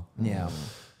really well. Yeah.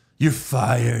 you're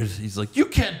fired. He's like, you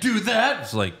can't do that.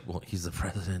 It's like, well, he's the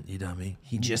president, you dummy.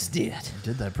 He just did.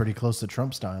 Did that pretty close to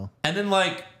Trump style. And then,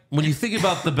 like, when you think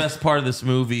about the best part of this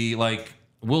movie, like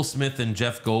Will Smith and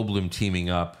Jeff Goldblum teaming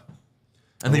up,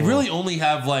 and they really only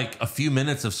have like a few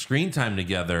minutes of screen time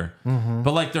together.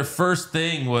 But like their first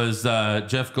thing was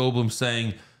Jeff Goldblum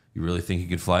saying, "You really think you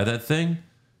could fly that thing?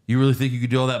 You really think you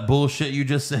could do all that bullshit you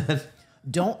just said?"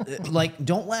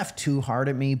 Don't laugh too hard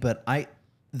at me, but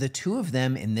the two of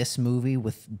them in this movie,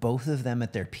 with both of them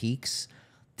at their peaks,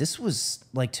 this was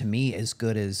like, to me, as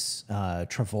good as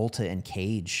Travolta and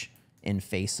Cage in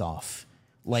Face Off.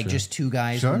 Like just two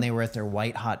guys when they were at their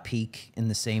white hot peak in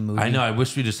the same movie. I know. I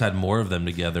wish we just had more of them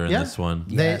together in this one.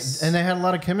 And they had a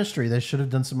lot of chemistry. They should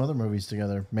have done some other movies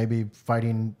together. Maybe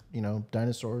fighting,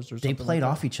 dinosaurs or something. They played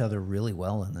off each other really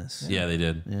well in this. Yeah, they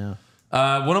did. Yeah.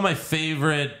 One of my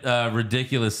favorite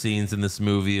ridiculous scenes in this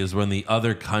movie is when the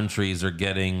other countries are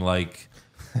getting like,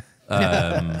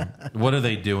 what are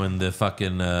they doing? The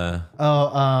fucking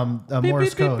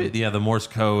Morse code. Yeah, the Morse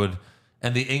code.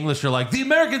 And the English are like, the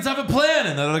Americans have a plan,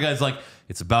 and the other guy's like,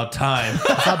 it's about time.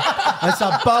 It's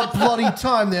about bloody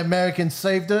time the Americans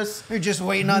saved us. We're just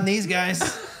waiting on these guys.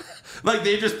 Like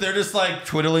they're just like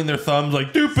twiddling their thumbs,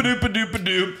 like doop a doop a doop a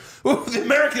doop. Ooh, the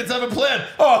Americans have a plan.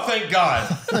 Oh, thank God.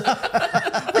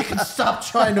 We can stop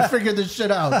trying to figure this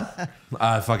shit out.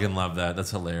 I fucking love that.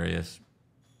 That's hilarious.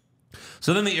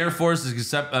 So then the Air Force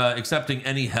is accepting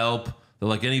any help. They're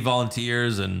like, any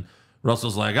volunteers, and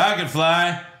Russell's like, I can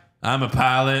fly. I'm a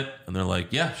pilot. And they're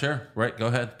like, yeah, sure. Right. Go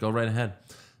ahead. Go right ahead.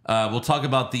 We'll talk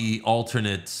about the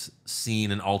alternate scene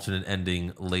and alternate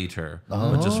ending later.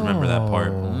 But just remember that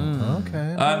part.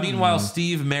 Okay. Meanwhile,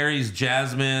 Steve marries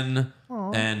Jasmine,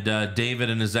 and David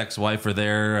and his ex-wife are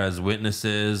there as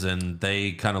witnesses, and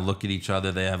they kind of look at each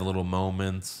other. They have a little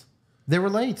moment. They were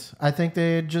late. I think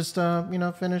they had just,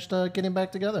 finished getting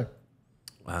back together.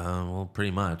 Well,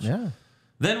 pretty much. Yeah.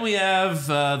 Then we have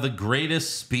the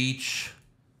greatest speech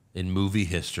in movie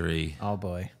history. Oh,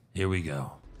 boy. Here we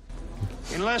go.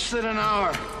 In less than an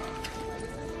hour,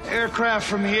 aircraft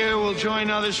from here will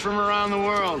join others from around the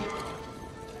world.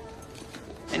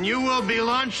 And you will be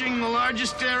launching the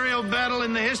largest aerial battle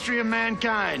in the history of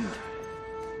mankind.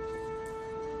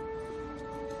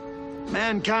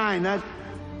 Mankind, that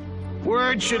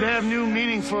word should have new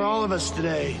meaning for all of us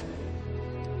today.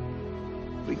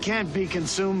 We can't be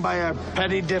consumed by our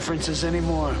petty differences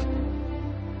anymore.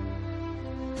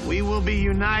 We will be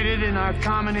united in our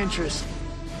common interest.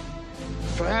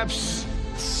 Perhaps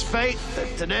it's fate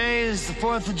that today is the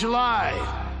 4th of July,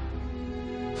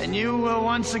 and you will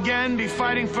once again be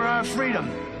fighting for our freedom.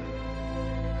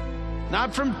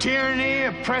 Not from tyranny,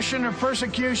 oppression, or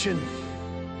persecution,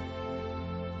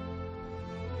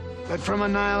 but from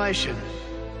annihilation.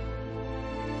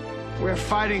 We're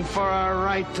fighting for our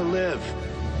right to live,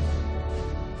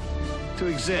 to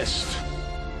exist.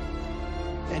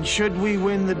 And should we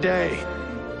win the day,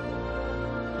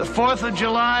 the 4th of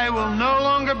July will no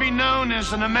longer be known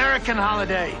as an American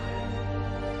holiday,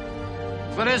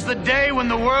 but as the day when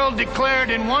the world declared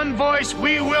in one voice,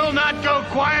 we will not go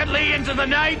quietly into the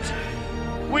night.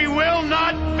 We will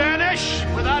not vanish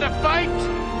without a fight.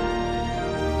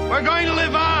 We're going to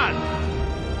live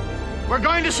on. We're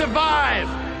going to survive.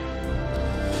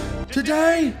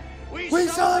 Today, we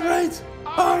celebrate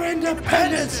our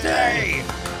Independence Day.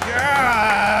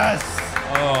 Yes!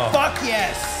 Fuck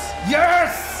yes!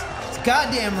 Yes! It's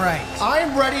goddamn right.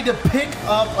 I'm ready to pick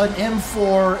up an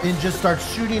M4 and just start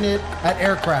shooting it at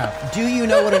aircraft. Do you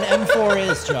know what an M4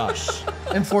 is, Josh?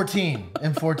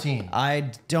 M14.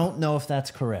 I don't know if that's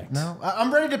correct. No,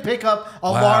 I'm ready to pick up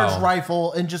a large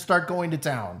rifle and just start going to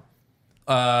town.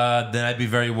 Then I'd be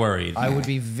very worried. I would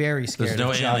be very scared There's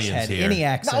no if Josh aliens had here. any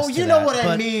access No, to you know that. what I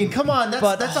But- mean. Come on,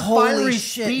 that's a holy fiery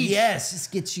shit, speech. yes, this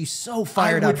gets you so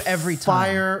fired up every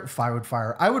time.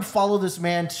 Fire. I would follow this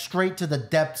man straight to the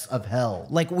depths of hell.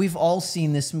 Like, we've all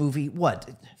seen this movie, what,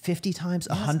 50 times,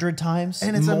 100 times?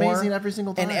 And it's more? amazing every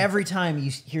single time. And every time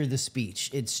you hear the speech,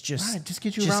 it's just... Right, just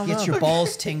get you riled gets up. your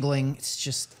balls tingling. It's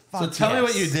just... So fuck tell me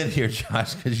what yes. you did here,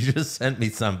 Josh, because you just sent me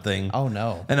something. Oh,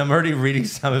 no. And I'm already reading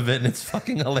some of it, and it's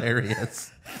fucking hilarious.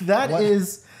 That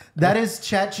is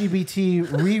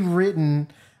ChatGPT rewritten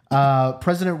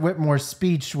President Whitmore's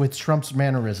speech with Trump's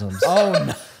mannerisms. Oh,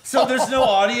 no. So there's no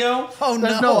audio? Oh,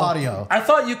 There's no audio. I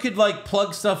thought you could like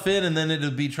plug stuff in and then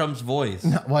it'd be Trump's voice.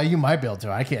 Well, you might be able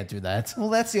to. I can't do that. Well,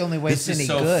 that's the only way This it's is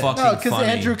any so good. fucking No, because funny.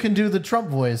 Andrew can do the Trump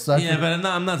voice. So Yeah, but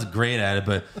I'm not great at it,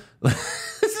 but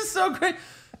this is so great.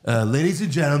 Ladies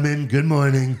and gentlemen, good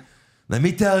morning. Let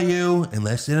me tell you, in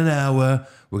less than an hour,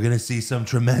 we're going to see some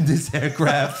tremendous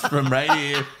aircraft from right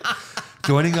here.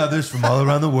 joining others from all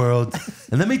around the world.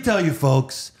 And let me tell you,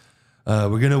 folks,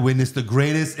 we're going to witness the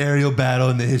greatest aerial battle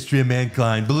in the history of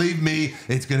mankind. Believe me,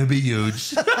 it's going to be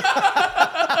huge.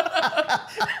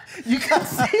 You can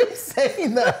see him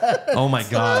saying that. Oh my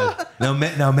God.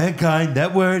 Now, mankind,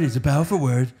 that word is a powerful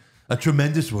word, a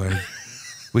tremendous word.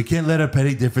 We can't let our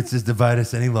petty differences divide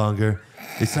us any longer.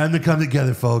 It's time to come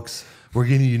together, folks. We're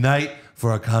going to unite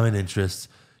for our common interests.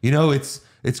 You know, it's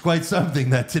quite something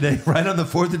that today, right on the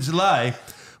 4th of July,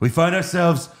 we find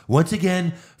ourselves once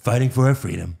again fighting for our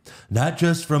freedom, not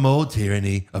just from old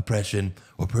tyranny, oppression,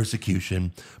 or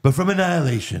persecution, but from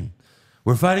annihilation.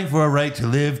 We're fighting for our right to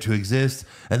live, to exist.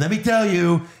 And let me tell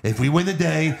you, if we win the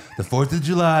day, the 4th of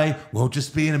July won't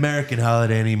just be an American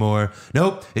holiday anymore.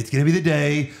 Nope, it's going to be the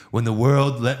day when the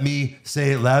world, let me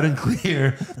say it loud and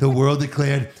clear, the world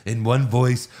declared in one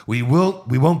voice, we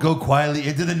won't go quietly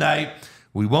into the night.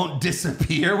 We won't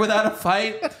disappear without a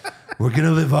fight. We're going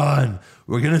to live on.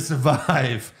 We're going to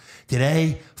survive.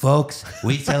 Today, folks,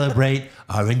 we celebrate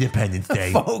our Independence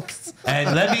Day. Folks.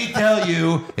 And let me tell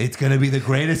you, it's going to be the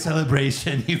greatest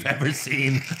celebration you've ever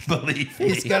seen. Believe me.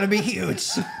 It's going to be huge.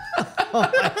 Oh,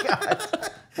 my God.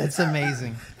 That's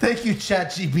amazing. Thank you,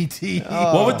 ChatGPT.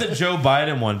 What would the Joe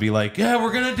Biden one be like? Yeah,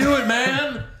 we're going to do it,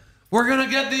 man. We're going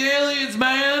to get the aliens,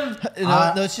 man.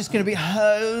 No, it's just going to be...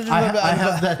 I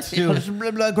have that too.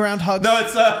 Groundhog. No,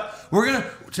 it's,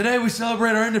 today we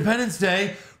celebrate our Independence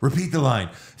Day. Repeat the line.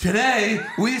 Today,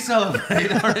 we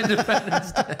celebrate our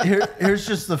Independence Day. Here's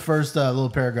just the first little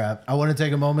paragraph. I want to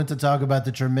take a moment to talk about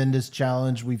the tremendous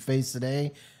challenge we face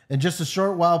today. In just a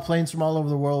short while, planes from all over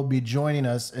the world will be joining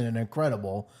us in an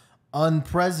incredible,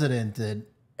 unprecedented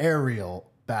aerial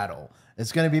battle.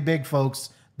 It's going to be big, folks.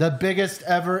 The biggest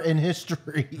ever in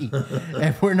history.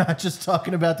 And we're not just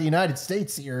talking about the United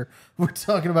States here. We're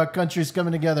talking about countries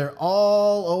coming together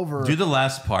all over. Do the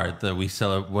last part that we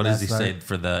celebrate. What does he say right.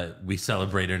 for the we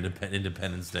celebrate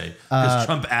Independence Day? Because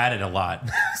Trump added a lot.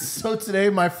 So today,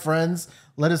 my friends,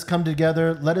 let us come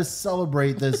together. Let us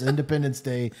celebrate this Independence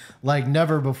Day like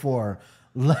never before.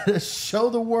 Let us show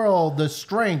the world the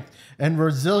strength and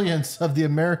resilience of the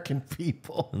American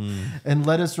people. And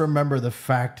let us remember the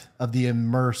fact of the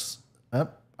immerse.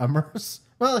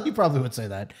 Well, he probably would say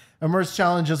that. Immerse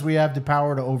challenges we have the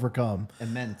power to overcome.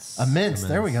 Immense.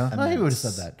 There we go. Oh, he would have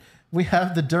said that. We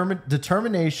have the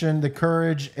determination, the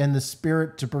courage, and the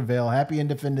spirit to prevail. Happy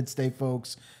Independence Day,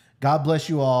 folks. God bless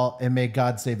you all, and may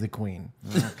God save the Queen.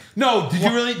 No, did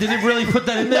it really put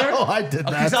that in there? No, I did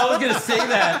not. Because I was gonna say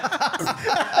that.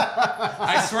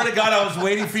 I swear to God, I was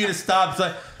waiting for you to stop.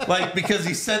 It's like because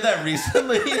he said that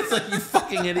recently. It's like, you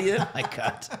fucking idiot. My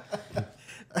God.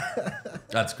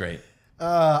 That's great.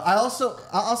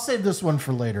 I'll save this one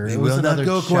for later. We It was will not another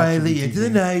go quietly ChatGPT into the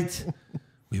thing. night.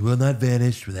 We will not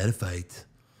vanish without a fight.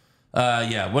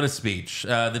 Yeah, what a speech.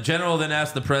 The general then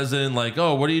asked the president, like,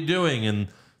 "Oh, what are you doing?" And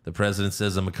the president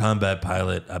says, "I'm a combat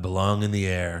pilot. I belong in the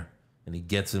air." And he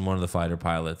gets in one of the fighter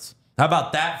pilots. How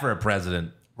about that for a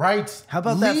president? Right. How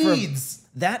about Leads.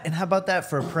 and how about that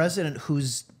for a president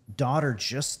whose daughter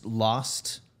just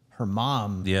lost her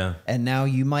mom? Yeah. And now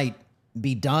you might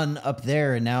be done up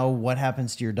there, and now what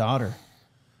happens to your daughter?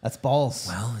 That's balls.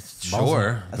 Well,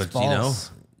 sure, That's but you know,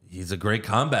 balls. he's a great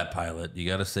combat pilot. You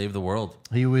got to save the world.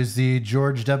 He was the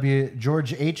George W.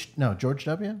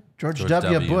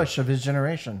 Bush of his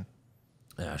generation.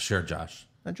 Yeah, sure, Josh.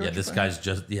 Not George Yeah, this Bush. guy's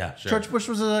just sure. George Bush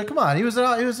was a come on. He was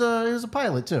a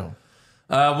pilot too.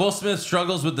 Will Smith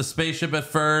struggles with the spaceship at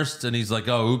first, and he's like,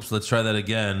 "Oh, oops, let's try that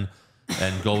again."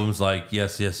 And Goldblum's like,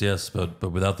 "Yes, but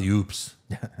without the oops."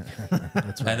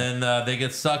 That's right. And then they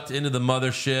get sucked into the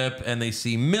mothership, and they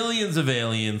see millions of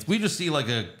aliens. We just see like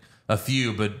a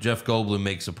few, but Jeff Goldblum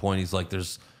makes a point. He's like,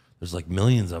 "There's like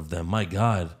millions of them. My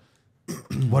God."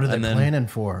 What are they And then- planning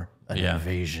for? An Yeah.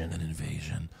 invasion. An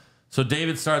invasion. So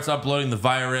David starts uploading the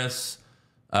virus.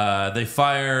 They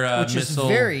fire a Which missile. is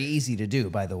very easy to do,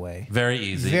 by the way. Very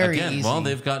easy. Very Again, easy. well,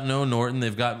 they've got no Norton.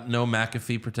 They've got no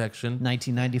McAfee protection.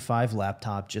 1995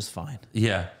 laptop, just fine.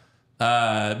 Yeah.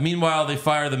 Meanwhile, they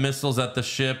fire the missiles at the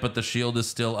ship, but the shield is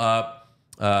still up.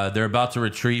 They're about to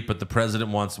retreat, but the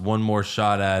president wants one more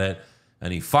shot at it.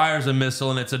 And he fires a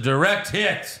missile, and it's a direct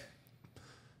hit.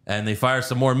 And they fire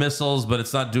some more missiles, but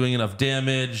it's not doing enough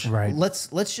damage. Right.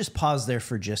 Let's just pause there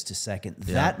for just a second.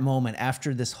 That moment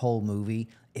after this whole movie,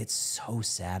 it's so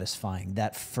satisfying.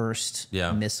 That first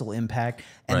missile impact,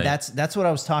 and Right. that's what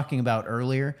I was talking about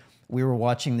earlier. We were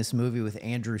watching this movie with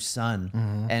Andrew's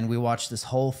son, and we watched this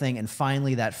whole thing, and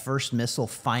finally that first missile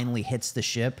finally hits the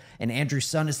ship, and Andrew's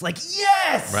son is like,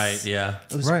 "Yes!" Right, yeah.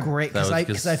 It was Right. great That was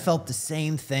because I felt the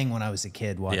same thing when I was a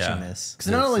kid watching Yeah. this.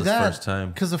 Because not only It's his that, first time.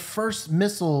 because the first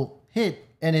missile hit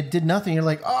and it did nothing. You're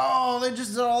like, oh, they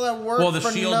just did all that work. Well, the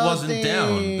for shield nothing. wasn't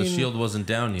down. The shield wasn't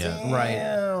down yet. Right.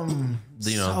 Damn.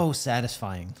 You know. So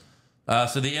satisfying.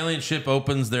 So the alien ship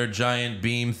opens their giant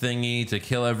beam thingy to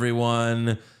kill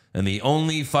everyone, and the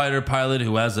only fighter pilot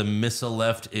who has a missile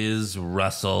left is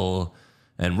Russell.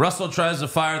 And Russell tries to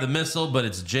fire the missile, but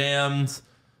it's jammed.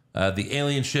 The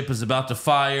alien ship is about to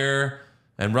fire,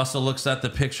 and Russell looks at the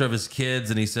picture of his kids,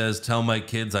 and he says, "Tell my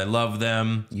kids I love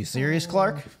them." You serious,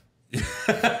 Clark?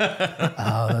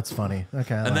 Oh, that's funny.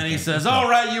 Okay. And then he says, "All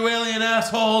right, you alien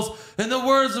assholes, in the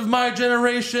words of my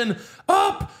generation,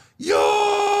 up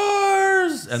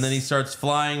yours!" And then he starts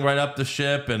flying right up the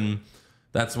ship, and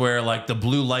that's where like the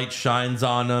blue light shines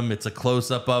on him. It's a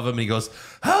close-up of him, and he goes,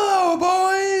 "Hello,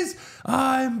 boys,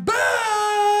 I'm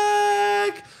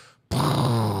back!"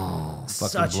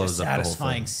 Such a blows up the whole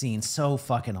satisfying thing. scene. So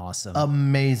fucking awesome.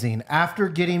 Amazing. After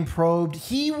getting probed,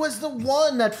 he was the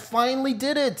one that finally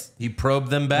did it. He probed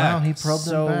them back. Wow, he probed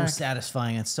so them back.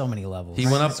 satisfying on so many levels. He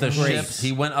went up the Great. ships.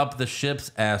 He went up the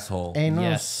ship's asshole.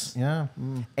 Anus. Yes. Yeah.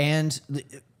 And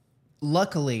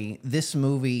luckily, this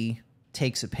movie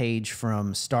takes a page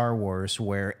from Star Wars,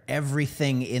 where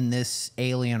everything in this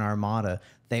alien armada,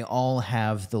 they all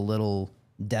have the little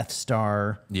Death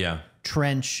Star Yeah.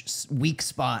 trench weak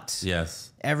spots.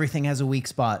 Yes. Everything has a weak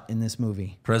spot in this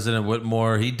movie. President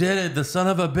Whitmore, he did it. The son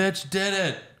of a bitch did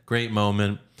it. Great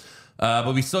moment.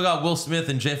 But we still got Will Smith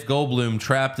and Jeff Goldblum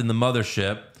trapped in the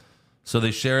mothership. So they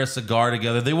share a cigar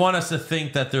together. They want us to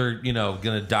think that they're, going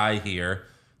to die here.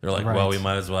 They're like, Right. well, we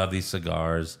might as well have these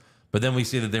cigars. But then we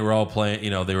see that they were all playing,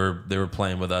 they were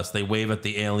playing with us. They wave at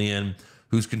the alien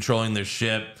who's controlling their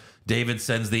ship. David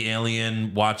sends the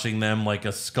alien watching them like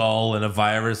a skull and a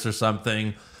virus or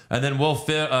something. And then Will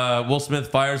Smith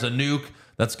fires a nuke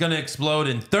that's going to explode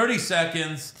in 30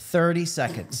 seconds. 30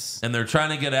 seconds. And they're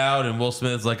trying to get out, and Will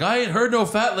Smith's like, I ain't heard no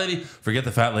fat lady. Forget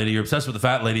the fat lady. You're obsessed with the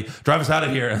fat lady. Drive us out of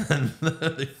here. And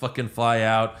then they fucking fly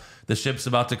out. The ship's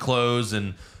about to close,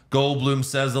 and Goldblum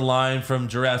says the line from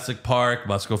Jurassic Park,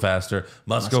 must go faster,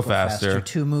 must go faster.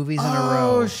 2 movies in a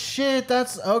Oh, row. shit.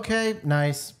 That's okay.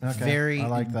 Nice. Okay. Very I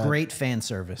like that. great fan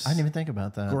service. I didn't even think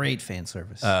about that. Great fan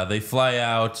service. They fly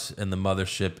out, and the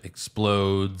mothership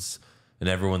explodes, and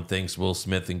everyone thinks Will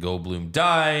Smith and Goldblum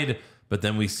died, but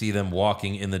then we see them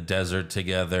walking in the desert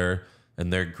together,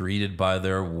 and they're greeted by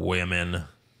their women.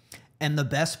 And the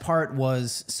best part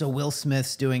was, so Will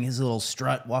Smith's doing his little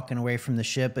strut walking away from the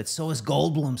ship, but so is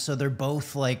Goldblum. So they're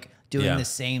both like doing Yeah. the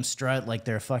same strut, like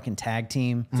they're a fucking tag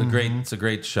team. It's a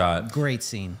great shot. Great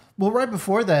scene. Well, right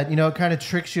before that, it kind of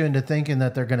tricks you into thinking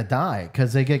that they're going to die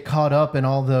because they get caught up in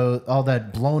all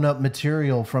that blown up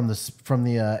material from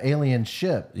the alien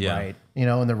ship. Yeah. Right.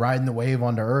 And they're riding the wave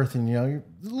onto Earth, and a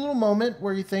little moment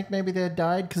where you think maybe they had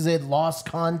died because they had lost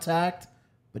contact.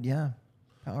 But yeah,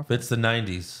 powerful. It's the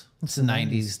 90s. It's the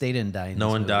 90s. They didn't die. In No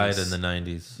these one died movies. in the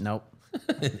 90s. Nope.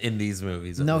 in these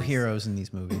movies. at No least. heroes in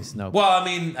these movies. Nope. Well, I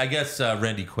mean, I guess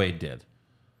Randy Quaid did.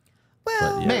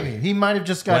 Well, yeah. Maybe he might have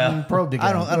just gotten Well, probed again.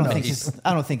 I don't Who think knows?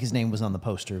 I don't think his name was on the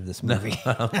poster of this movie.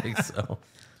 I don't think so.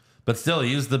 But still,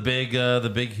 he was the big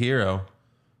hero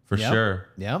for Yep. sure.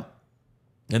 Yep.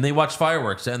 And they watch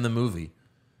fireworks to end the movie.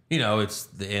 It's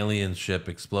the alien ship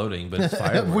exploding, but it's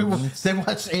fireworks. They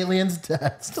watched aliens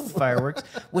dead. Fireworks.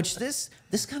 Which this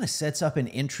kind of sets up an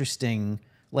interesting,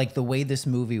 like the way this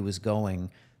movie was going.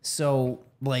 So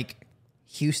like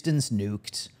Houston's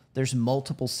nuked. There's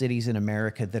multiple cities in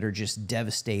America that are just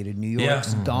devastated. New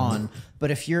York's gone. But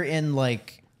if you're in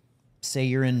like, say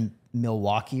you're in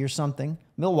Milwaukee or something,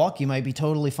 Milwaukee might be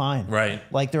totally fine. Right.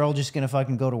 Like they're all just gonna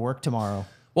fucking go to work tomorrow.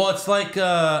 Well, it's like,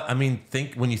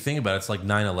 when you think about it, it's like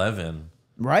 9/11.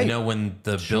 Right. When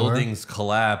the buildings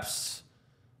collapse,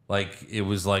 like it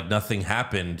was like nothing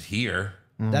happened here.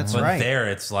 That's But right. there,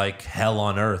 it's like hell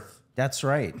on earth. That's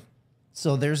right.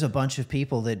 So there's a bunch of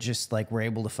people that just like were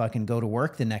able to fucking go to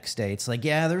work the next day. It's like,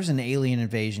 yeah, there was an alien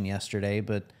invasion yesterday,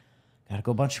 but gotta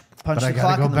go punch But the I clock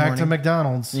gotta go in the back to morning.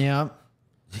 McDonald's. Yeah.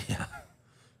 Yeah.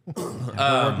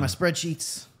 Work my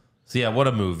spreadsheets. So yeah, what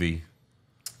a movie.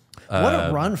 What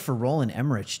a run for Roland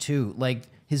Emmerich too. Like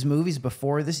his movies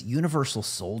before this, Universal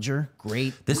Soldier,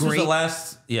 great. This was the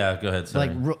last. Yeah, go ahead. Sorry.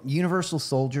 like Universal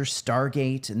Soldier,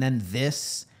 Stargate, and then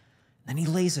this. Then he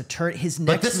lays a turret. His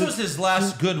next. But this was his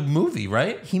last good movie,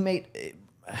 right? He made.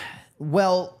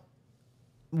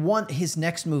 His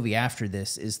next movie after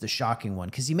this is the shocking one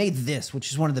because he made this,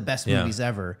 which is one of the best Yeah. movies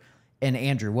ever. And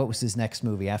Andrew, what was his next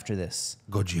movie after this?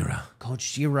 Gojira.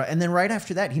 Gojira. And then right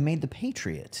after that, he made The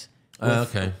Patriot.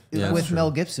 Okay. Yeah, that's with true.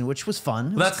 Mel Gibson, which was fun. It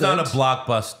was That's not a good.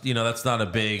 blockbuster. You know, that's not a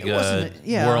big wasn't-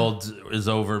 yeah. world is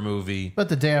over movie. But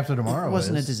the day after tomorrow It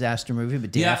wasn't a is. disaster movie,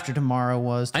 but Day Yeah. After Tomorrow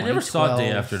was. I never saw Day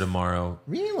 2012. After Tomorrow.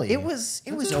 Really? It was.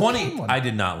 It was 20. one. I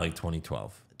did not like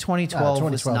 2012. 2012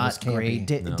 was 2012 not was campy.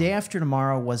 great. Day After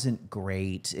Tomorrow wasn't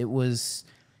great. It was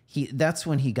that's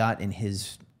when he got in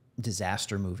his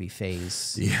disaster movie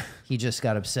phase. Yeah. He just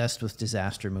got obsessed with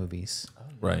disaster movies.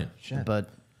 Right. But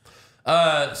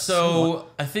So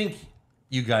I think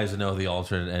you guys know the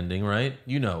alternate ending, right?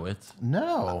 You know it.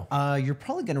 No. you're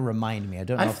probably going to remind me. I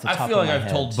don't know off the top I feel of like my I've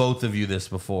head. told both of you this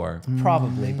before.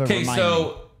 Probably, but Okay, remind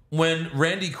so me. when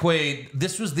Randy Quaid,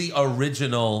 this was the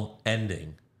original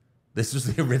ending. This was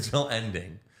the original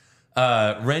ending.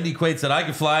 Randy Quaid said, "I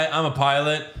can fly. I'm a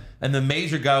pilot." And the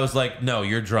major guy was like, "No,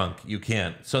 you're drunk. You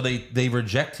can't." So they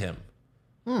reject him.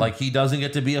 Like he doesn't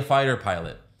get to be a fighter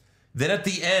pilot. Then at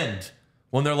the end,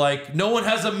 when they're like, "No one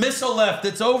has a missile left.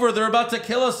 It's over. They're about to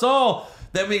kill us all."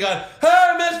 Then we got,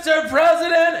 "Hey, Mr.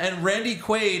 President!" And Randy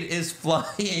Quaid is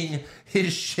flying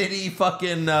his shitty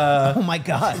fucking Oh my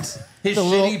God. his The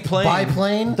little shitty plane.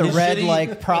 biplane? The His red,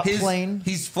 like, prop his- plane?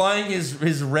 He's flying his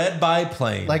red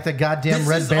biplane. Like the goddamn this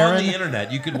Red is Baron? on the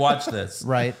internet. You could watch this.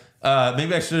 Right.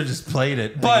 Maybe I should have just played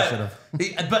it. But and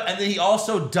then he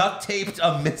also duct taped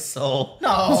a missile.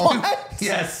 No.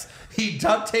 Yes. He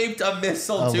duct taped a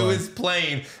missile to his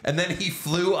plane, and then he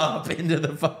flew up into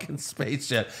the fucking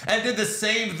spaceship and did the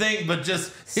same thing, but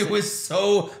just it was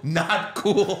so not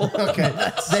cool. Okay.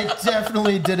 They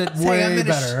definitely did it Hey, way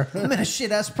better. I'm in a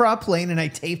shit ass prop plane and I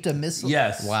taped a missile.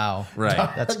 Yes. Wow. Right.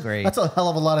 That's great. That's a hell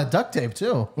of a lot of duct tape,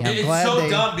 too. Yeah, I'm It's glad so they-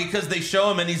 dumb because they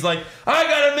show him and he's like, "I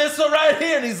got a missile right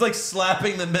here," and he's like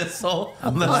slapping the missile.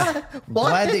 What?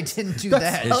 glad they didn't do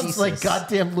that. Sounds Jesus. like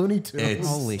goddamn Looney Tunes. It's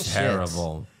Holy shit.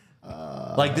 terrible.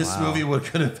 Like this movie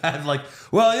could have had like,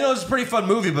 well, you know, it's a pretty fun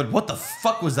movie, but what the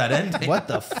fuck was that ending? What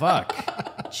the fuck?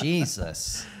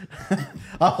 Jesus.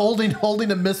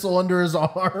 Holding a missile under his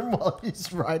arm while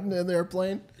he's riding in the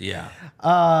airplane. Yeah.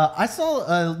 I saw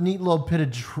a neat little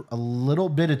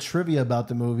bit of trivia about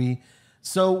the movie.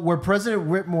 So where President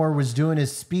Whitmore was doing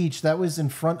his speech, that was in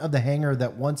front of the hangar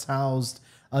that once housed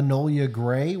Enola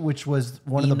Gray, which was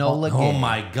one of the Enola Gay. Oh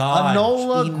my god.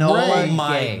 Enola Enola Gray. Oh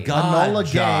my Gay. god. Enola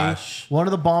Gay, Josh. one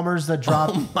of the bombers that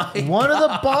dropped one of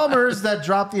the bombers that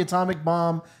dropped the atomic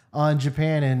bomb on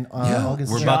Japan in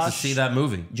August. We're 6th. about to see that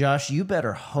movie. Josh, you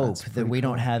better hope that we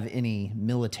don't have any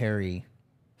military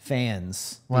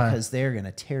fans Why? because they're going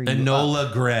to tear you up.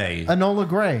 Enola Gray. Enola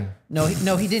Gray. No,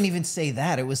 he didn't even say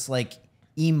that. It was like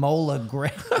Emola Gray.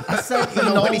 I said I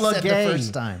don't know what he Enola said Gay. the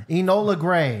first time. Enola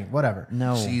Gray. Whatever.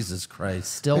 No. Jesus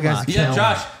Christ. Still You guys not. Yeah, No.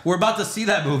 Josh, we're about to see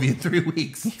that movie in 3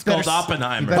 weeks. It's called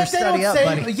Oppenheimer. better But they don't study up, say,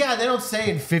 buddy. yeah, they don't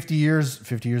say in 50 years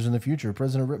in the future,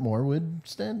 President Whitmore would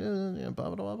stand, blah,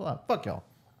 blah, blah, blah. Fuck y'all.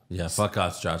 Yeah, fuck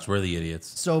us, Josh. We're the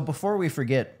idiots. So before we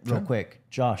forget, real quick,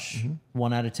 Josh,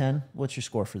 1 out of 10, what's your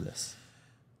score for this?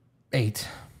 8.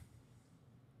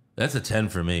 That's a 10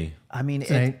 for me. I mean,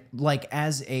 an eight. like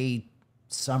as a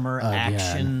summer Again.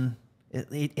 action,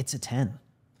 it's a 10.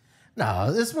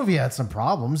 No, this movie had some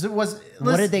problems. It was.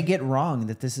 What did they get wrong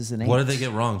that this is an 8? What did they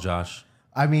get wrong, Josh?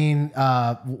 I mean,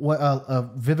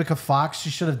 Vivica Fox, she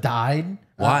should have died.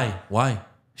 Why? Why?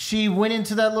 She went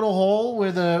into that little hole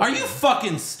where the. Are you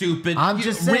fucking stupid? I'm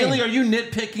just saying. Really? Are you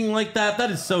nitpicking like that? That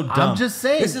is so dumb. I'm just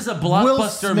saying. This is a Will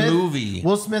blockbuster Smith- movie.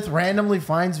 Will Smith randomly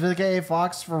finds Vivica A.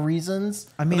 Fox for reasons.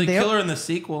 I Will mean, they they, kill her in the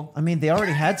sequel? I mean, they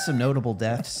already had some notable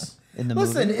deaths in the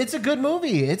Listen, movie. it's a good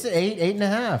movie. It's an 8,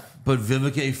 8.5. But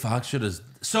Vivica A. Fox should have.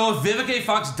 So if Vivica A.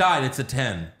 Fox died, it's a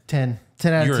 10. 10.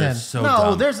 10 out of You're 10. so no,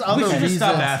 dumb. there's We other should just reasons.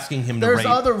 stop asking him to There's rate.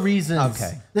 other reasons.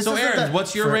 Okay. This So, isn't Aaron,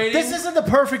 what's your rating? This isn't the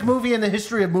perfect movie in the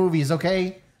history of movies,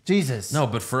 okay? Jesus. No,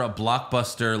 but for a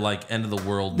blockbuster like end of the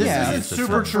world, This movie, Yeah, isn't it's a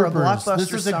Super 10. For a Troopers. blockbuster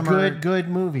This was a summer- good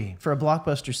movie. For a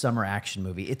blockbuster summer action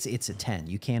movie, it's a 10.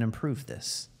 You can't improve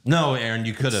this. No, Aaron,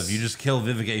 you could have. You just kill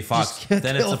Vivica A. Fox. Just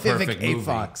Then it's kill a perfect Vivica A. movie.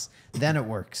 Fox. Then it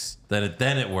works. Then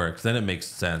it works. Then it makes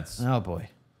sense. Oh boy.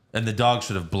 And the dog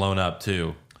should have blown up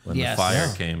too when Yes. the fire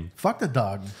Yeah. came. Fuck the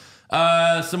dog.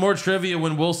 Some more trivia.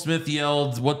 When Will Smith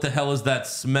yelled, "What the hell is that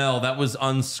smell?" That was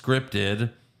unscripted.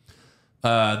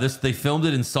 They filmed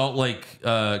it in Salt Lake,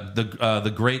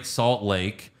 the Great Salt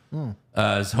Lake,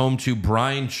 is home to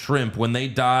brine shrimp. When they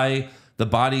die, the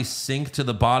bodies sink to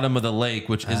the bottom of the lake,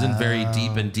 which isn't very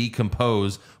deep, and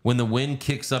decompose. When the wind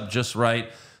kicks up just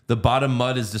right, the bottom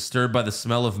mud is disturbed by the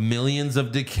smell of millions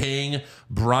of decaying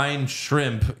brine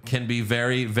shrimp. Can be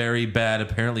very, very bad.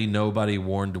 Apparently, nobody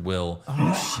warned Will.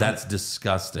 That's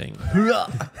disgusting.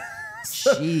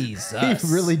 Jesus.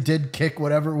 He really did kick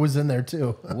whatever was in there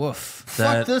too. Woof.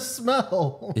 Fuck the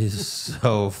smell. Is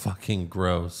so fucking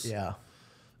gross. Yeah.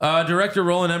 Director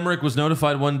Roland Emmerich was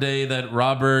notified one day that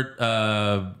Robert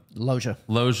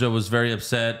Loggia was very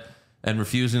upset and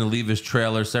refusing to leave his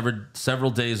trailer.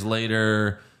 Several days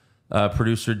later,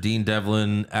 producer Dean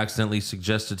Devlin accidentally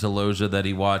suggested to Loggia that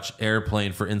he watch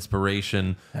Airplane for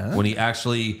inspiration when he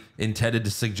actually intended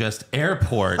to suggest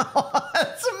Airport.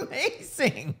 That's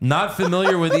amazing. Not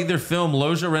familiar with either film,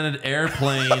 Loggia rented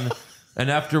Airplane, and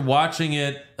after watching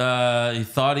it, he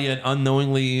thought he had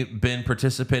unknowingly been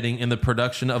participating in the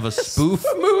production of a spoof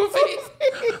movie.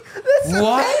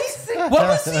 What? What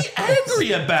was he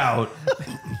angry about?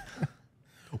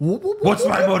 What's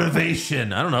my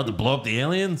motivation? I don't know, to blow up the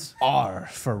aliens? R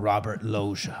for Robert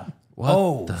Loggia.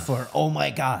 What For oh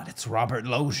my God, it's Robert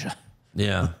Loggia.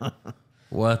 Yeah.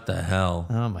 What the hell?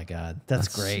 Oh my God, that's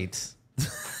great.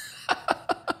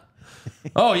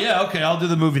 Oh, yeah, okay, I'll do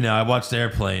the movie now. I watched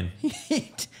Airplane.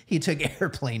 He took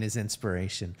Airplane as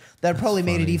inspiration. That probably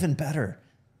made it even better.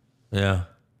 Yeah.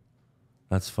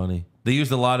 That's funny. They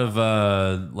used a lot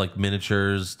of like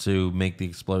miniatures to make the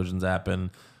explosions happen,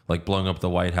 like blowing up the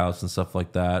White House and stuff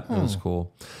like that. It was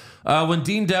cool. When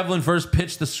Dean Devlin first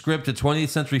pitched the script to 20th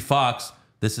Century Fox,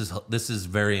 this is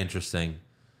very interesting.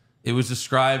 It was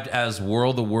described as War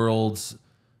of the Worlds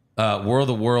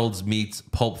meets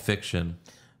Pulp Fiction.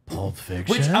 Pulp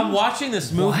Fiction. Which I'm watching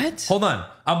this movie. What? Hold on.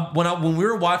 When we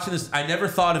were watching this, I never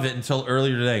thought of it until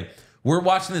earlier today. We're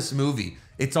watching this movie.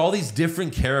 It's all these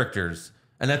different characters,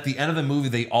 and at the end of the movie,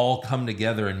 they all come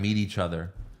together and meet each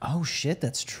other. Oh shit,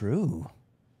 that's true.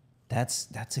 That's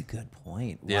a good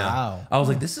point. Yeah. Wow. I was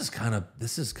like, this is kind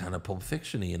of Pulp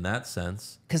Fiction-y in that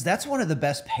sense. Because that's one of the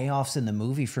best payoffs in the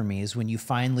movie for me is when you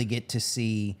finally get to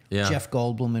see Jeff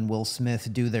Goldblum and Will Smith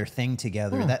do their thing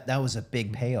together. That was a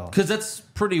big payoff. Because that's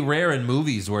pretty rare in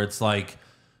movies where it's like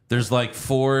there's like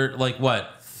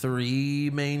three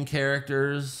main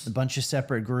characters, A bunch of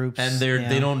separate groups. and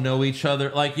they don't know each other.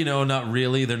 Like, not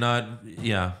really. They're not.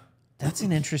 Yeah, That's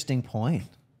an interesting point.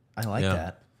 I like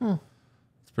Yeah. that.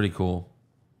 it's pretty cool.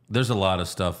 There's a lot of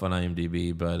stuff on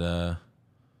IMDb, but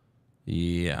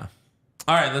yeah.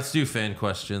 All right, let's do fan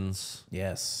questions.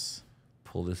 Yes.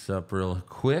 Pull this up real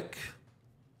quick.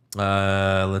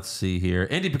 Let's see here.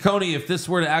 Andy Piccone, if this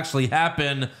were to actually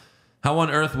happen, how on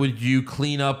earth would you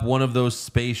clean up one of those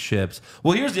spaceships?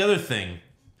 Well, here's the other thing.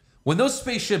 When those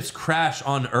spaceships crash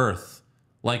on Earth,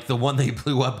 like the one they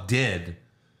blew up did,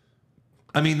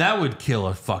 I mean, that would kill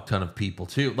a fuck ton of people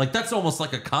too. Like, that's almost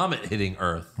like a comet hitting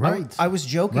Earth. Right. I was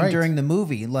joking Right. during the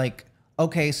movie, like,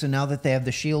 okay, so now that they have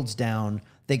the shields down,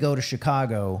 they go to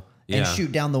Chicago and Yeah.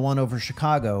 shoot down the one over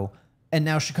Chicago, and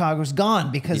now Chicago's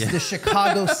gone because the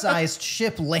Chicago-sized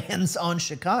ship lands on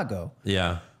Chicago.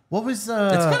 Yeah. What was It's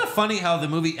kind of funny how the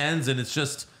movie ends and it's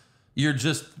just,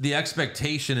 the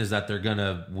expectation is that they're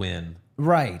gonna win.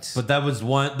 Right. But that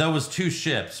was two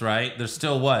ships, right? There's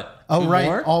still what? oh two right,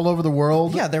 more? all over the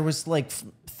world? yeah, there was like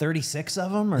 36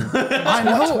 of them or I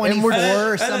know. 24 And we're,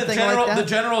 or And something the like that. The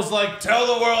general's like, tell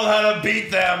the world how to beat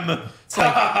them. It's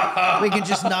like, we can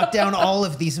just knock down all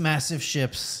of these massive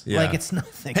ships Yeah. like it's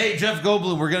nothing. Hey, Jeff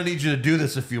Goldblum, we're going to need you to do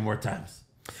this a few more times.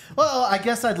 well, I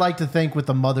guess I'd like to think with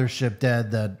the mothership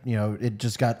dead that it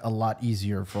just got a lot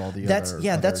easier for all the That's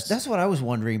others. that's what I was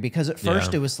wondering because at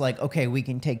first Yeah. it was like, okay, we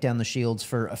can take down the shields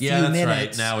for a few Yeah, that's right.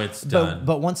 minutes. Now it's done.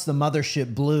 But once the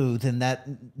mothership blew, then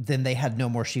they had no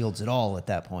more shields at all at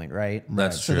that point, right?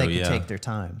 That's so true, they could yeah. take their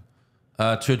time.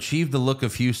 To achieve the look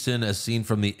of Houston as seen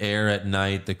from the air at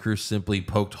night, the crew simply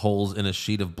poked holes in a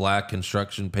sheet of black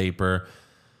construction paper,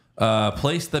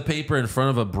 placed the paper in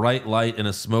front of a bright light in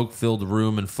a smoke-filled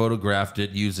room, and photographed it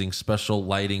using special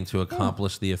lighting to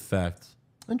accomplish the effect.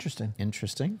 Interesting.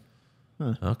 Interesting.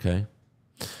 Okay.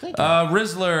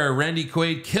 Rizzler, Randy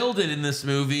Quaid killed it in this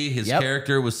movie. His Yep.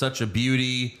 character was such a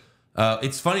beauty.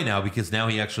 It's funny now because now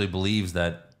he actually believes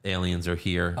that aliens are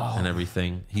here and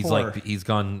everything. He's poor- he's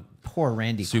gone. Poor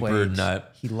Randy Super Quaid.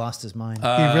 nut. He lost his mind.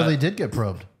 He really did get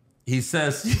probed. He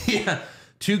says, yeah,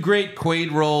 two great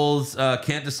Quaid roles.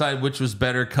 Can't decide which was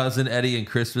better, Cousin Eddie in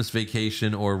Christmas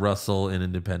Vacation or Russell in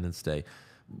Independence Day.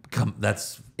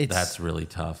 That's really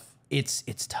tough. It's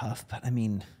tough, but I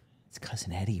mean, it's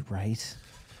Cousin Eddie, right?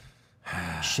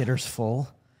 Shitter's full.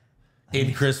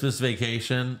 In Christmas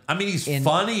Vacation, I mean, he's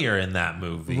funnier in that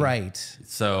movie. Right.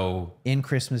 So, In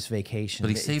Christmas Vacation. but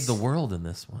he saved the world in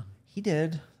this one. He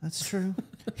did. That's true.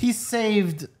 He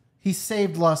saved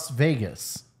Las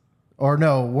Vegas. Or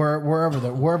no,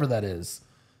 wherever that is.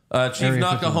 Chief Area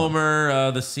 51.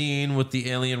 Nakahomer, the scene with the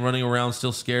alien running around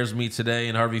still scares me today,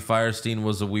 and Harvey Firestein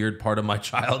was a weird part of my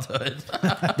childhood.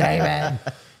 David.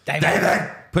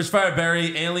 Pushfire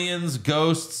Barry, aliens,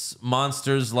 ghosts,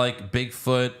 monsters like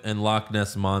Bigfoot and Loch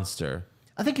Ness Monster.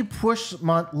 I think you push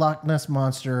Loch Ness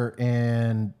Monster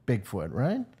and Bigfoot,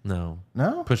 right? No.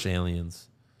 No? Push aliens.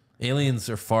 Aliens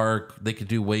are they could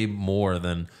do way more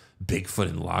than Bigfoot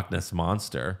and Loch Ness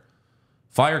Monster.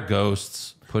 Fire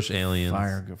ghosts, push aliens.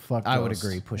 Fuck I would ghosts.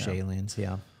 agree. Push aliens.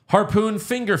 Yeah. Harpoon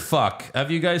finger fuck.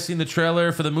 Have you guys seen the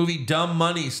trailer for the movie Dumb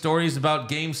Money? Stories about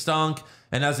game stonk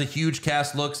and as a huge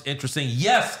cast looks interesting.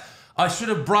 Yes, I should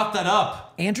have brought that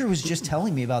up. Andrew was just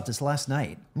telling me about this last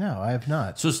night. No, I have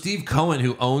not. So Steve Cohen,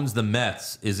 who owns the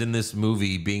Mets, is in this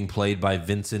movie being played by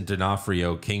Vincent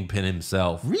D'Onofrio, Kingpin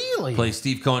himself. Really? Plays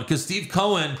Steve Cohen. Because Steve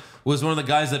Cohen was one of the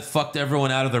guys that fucked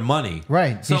everyone out of their money.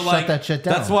 Right. So He shut that shit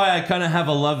down. That's why I kind of have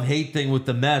a love-hate thing with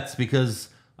the Mets, because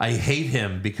I hate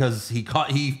him because he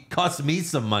cost me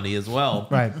some money as well.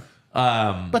 Right.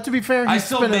 But to be fair, he's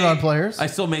spending on players. I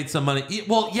still made some money.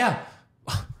 Well, yeah.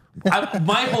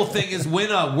 My whole thing is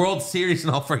win a World Series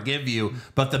and I'll forgive you.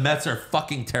 But the Mets are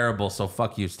fucking terrible, so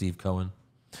fuck you, Steve Cohen.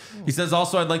 He says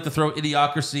also, I'd like to throw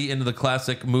Idiocracy into the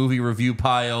classic movie review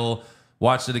pile.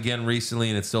 Watched it again recently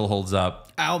and it still holds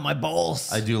up. Ow, my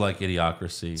balls. I do like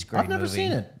Idiocracy. It's a great I've never movie.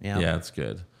 seen it. Yeah, it's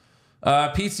good.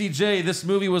 PCJ, this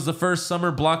movie was the first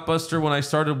summer blockbuster when I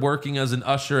started working as an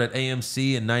usher at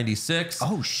AMC in 96.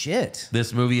 Oh, shit.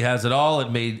 This movie has it all.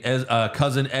 It made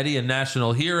Cousin Eddie a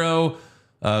national hero.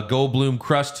 Goldblum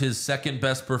crushed his second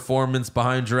best performance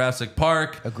behind Jurassic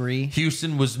Park. Agree.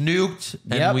 Houston was nuked,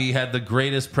 and Yep. we had the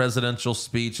greatest presidential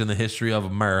speech in the history of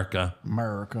America.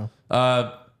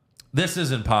 This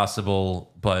isn't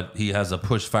possible, but he has a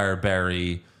Pushfire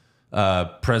Barry,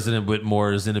 President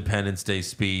Whitmore's Independence Day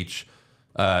speech,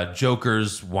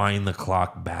 Joker's wind the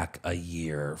clock back a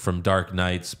year from Dark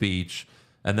Knight speech,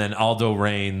 and then Aldo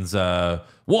Rain's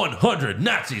 100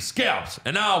 Nazi scalps,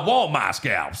 and I want my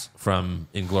scalps from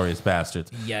Inglourious Bastards.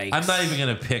 Yikes. I'm not even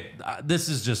going to pick. This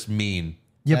is just mean.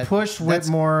 You push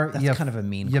Whitmore. That's kind of a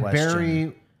mean you question.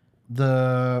 bury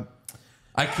the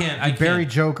I can't. bury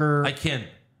Joker, I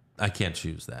can't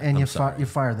choose that. and I'm you sorry.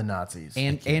 fire the Nazis.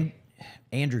 And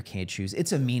Andrew can't choose.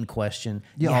 It's a mean question.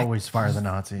 You Yeah, always fire the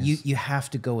Nazis. You have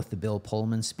to go with the Bill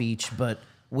Pullman speech, but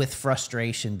with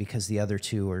frustration because the other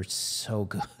two are so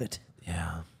good.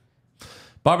 Yeah.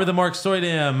 Bobby the Mark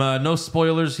Soydam, no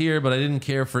spoilers here, but I didn't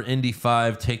care for Indy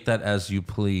 5. Take that as you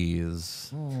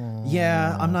please.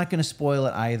 Yeah, I'm not going to spoil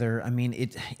it either. I mean,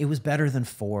 it was better than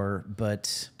 4,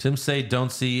 but Tim say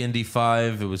don't see Indy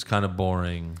 5. It was kind of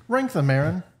boring. Rank them,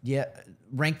 Aaron. yeah,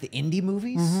 rank the indie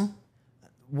movies.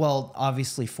 Well,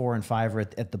 obviously 4 and 5 are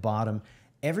at the bottom.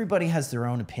 Everybody has their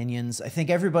own opinions. I think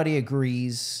everybody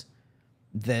agrees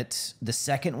that the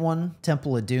second one,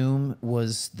 Temple of Doom,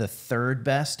 was the third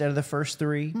best out of the first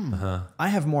 3. I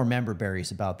have more member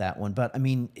berries about that one, but I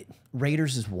mean,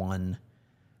 Raiders is 1.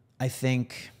 I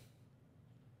think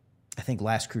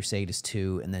Last Crusade is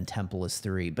 2, and then Temple is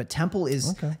 3. But Temple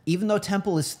is, even though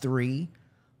Temple is 3,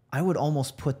 I would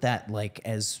almost put that like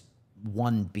as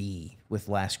 1B with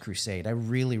Last Crusade. I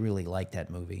really, really like that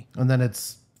movie. And then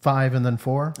it's 5 and then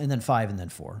 4. And then 5 and then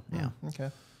 4. Yeah. Okay.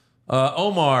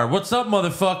 Omar, what's up,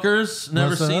 motherfuckers? Never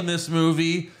What's seen up? this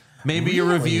movie. Maybe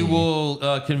your review will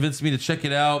convince me to check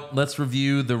it out. Let's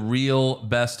review the real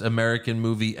best American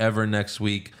movie ever next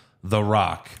week, The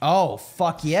Rock. Oh,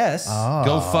 fuck yes.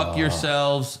 Go fuck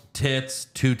yourselves, tits,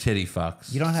 2 titty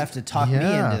fucks. You don't have to talk me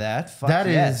into that. Fuck That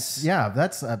is, yes. yeah,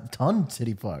 that's a ton of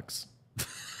titty fucks.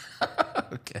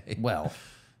 Okay. Well,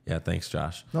 Yeah, thanks,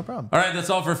 Josh. No problem. All right, that's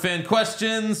all for fan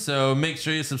questions. So make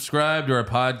sure you subscribe to our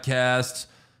podcast.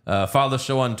 Follow the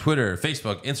show on Twitter,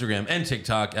 Facebook, Instagram, and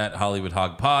TikTok at Hollywood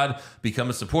Hog Pod. Become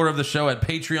a supporter of the show at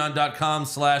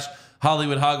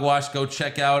patreon.com/Hollywood Hogwash. Go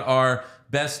check out our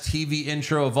best TV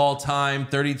intro of all time,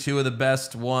 32 of the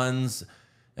best ones.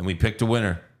 And we picked a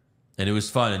winner. And it was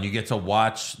fun. And you get to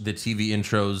watch the TV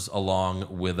intros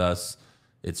along with us.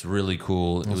 It's really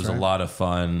cool. It was a lot of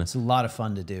fun. it's a lot of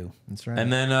fun to do. That's right.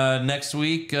 And then next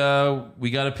week,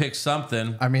 we got to pick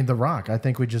something. I mean, The Rock. I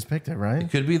think we just picked it, right?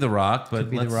 Could be The Rock,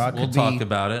 but be The Rock. we'll Could talk be-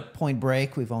 about it. Point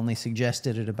Break, we've only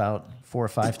suggested it about 4 or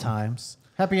 5 times.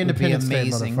 Happy Would be Independence Day,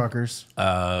 amazing.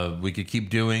 motherfuckers. We could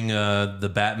keep doing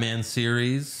the Batman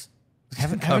series.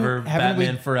 Haven't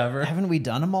Batman Forever. Haven't we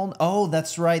done them all? Oh,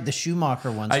 that's right, the Schumacher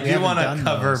ones. I We do haven't want to done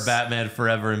cover those. Batman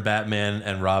Forever and Batman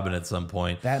and Robin at some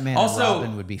point. Batman also, and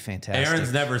Robin would be fantastic.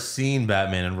 Aaron's never seen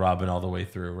Batman and Robin all the way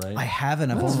through, right? I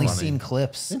haven't. I've only funny. seen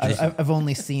clips. I've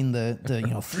only seen the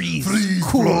freeze,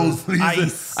 cool,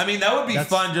 ice. I mean, that would be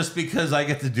fun just because I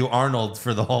get to do Arnold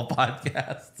for the whole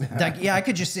podcast. Like, yeah, I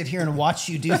could just sit here and watch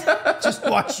you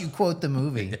watch you quote the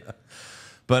movie.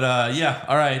 But yeah,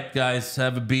 all right, guys,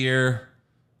 have a beer.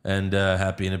 And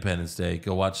happy Independence Day.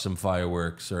 Go watch some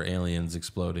fireworks or aliens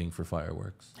exploding for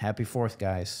fireworks. Happy 4th,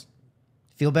 guys.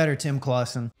 Feel better, Tim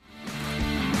Clausen.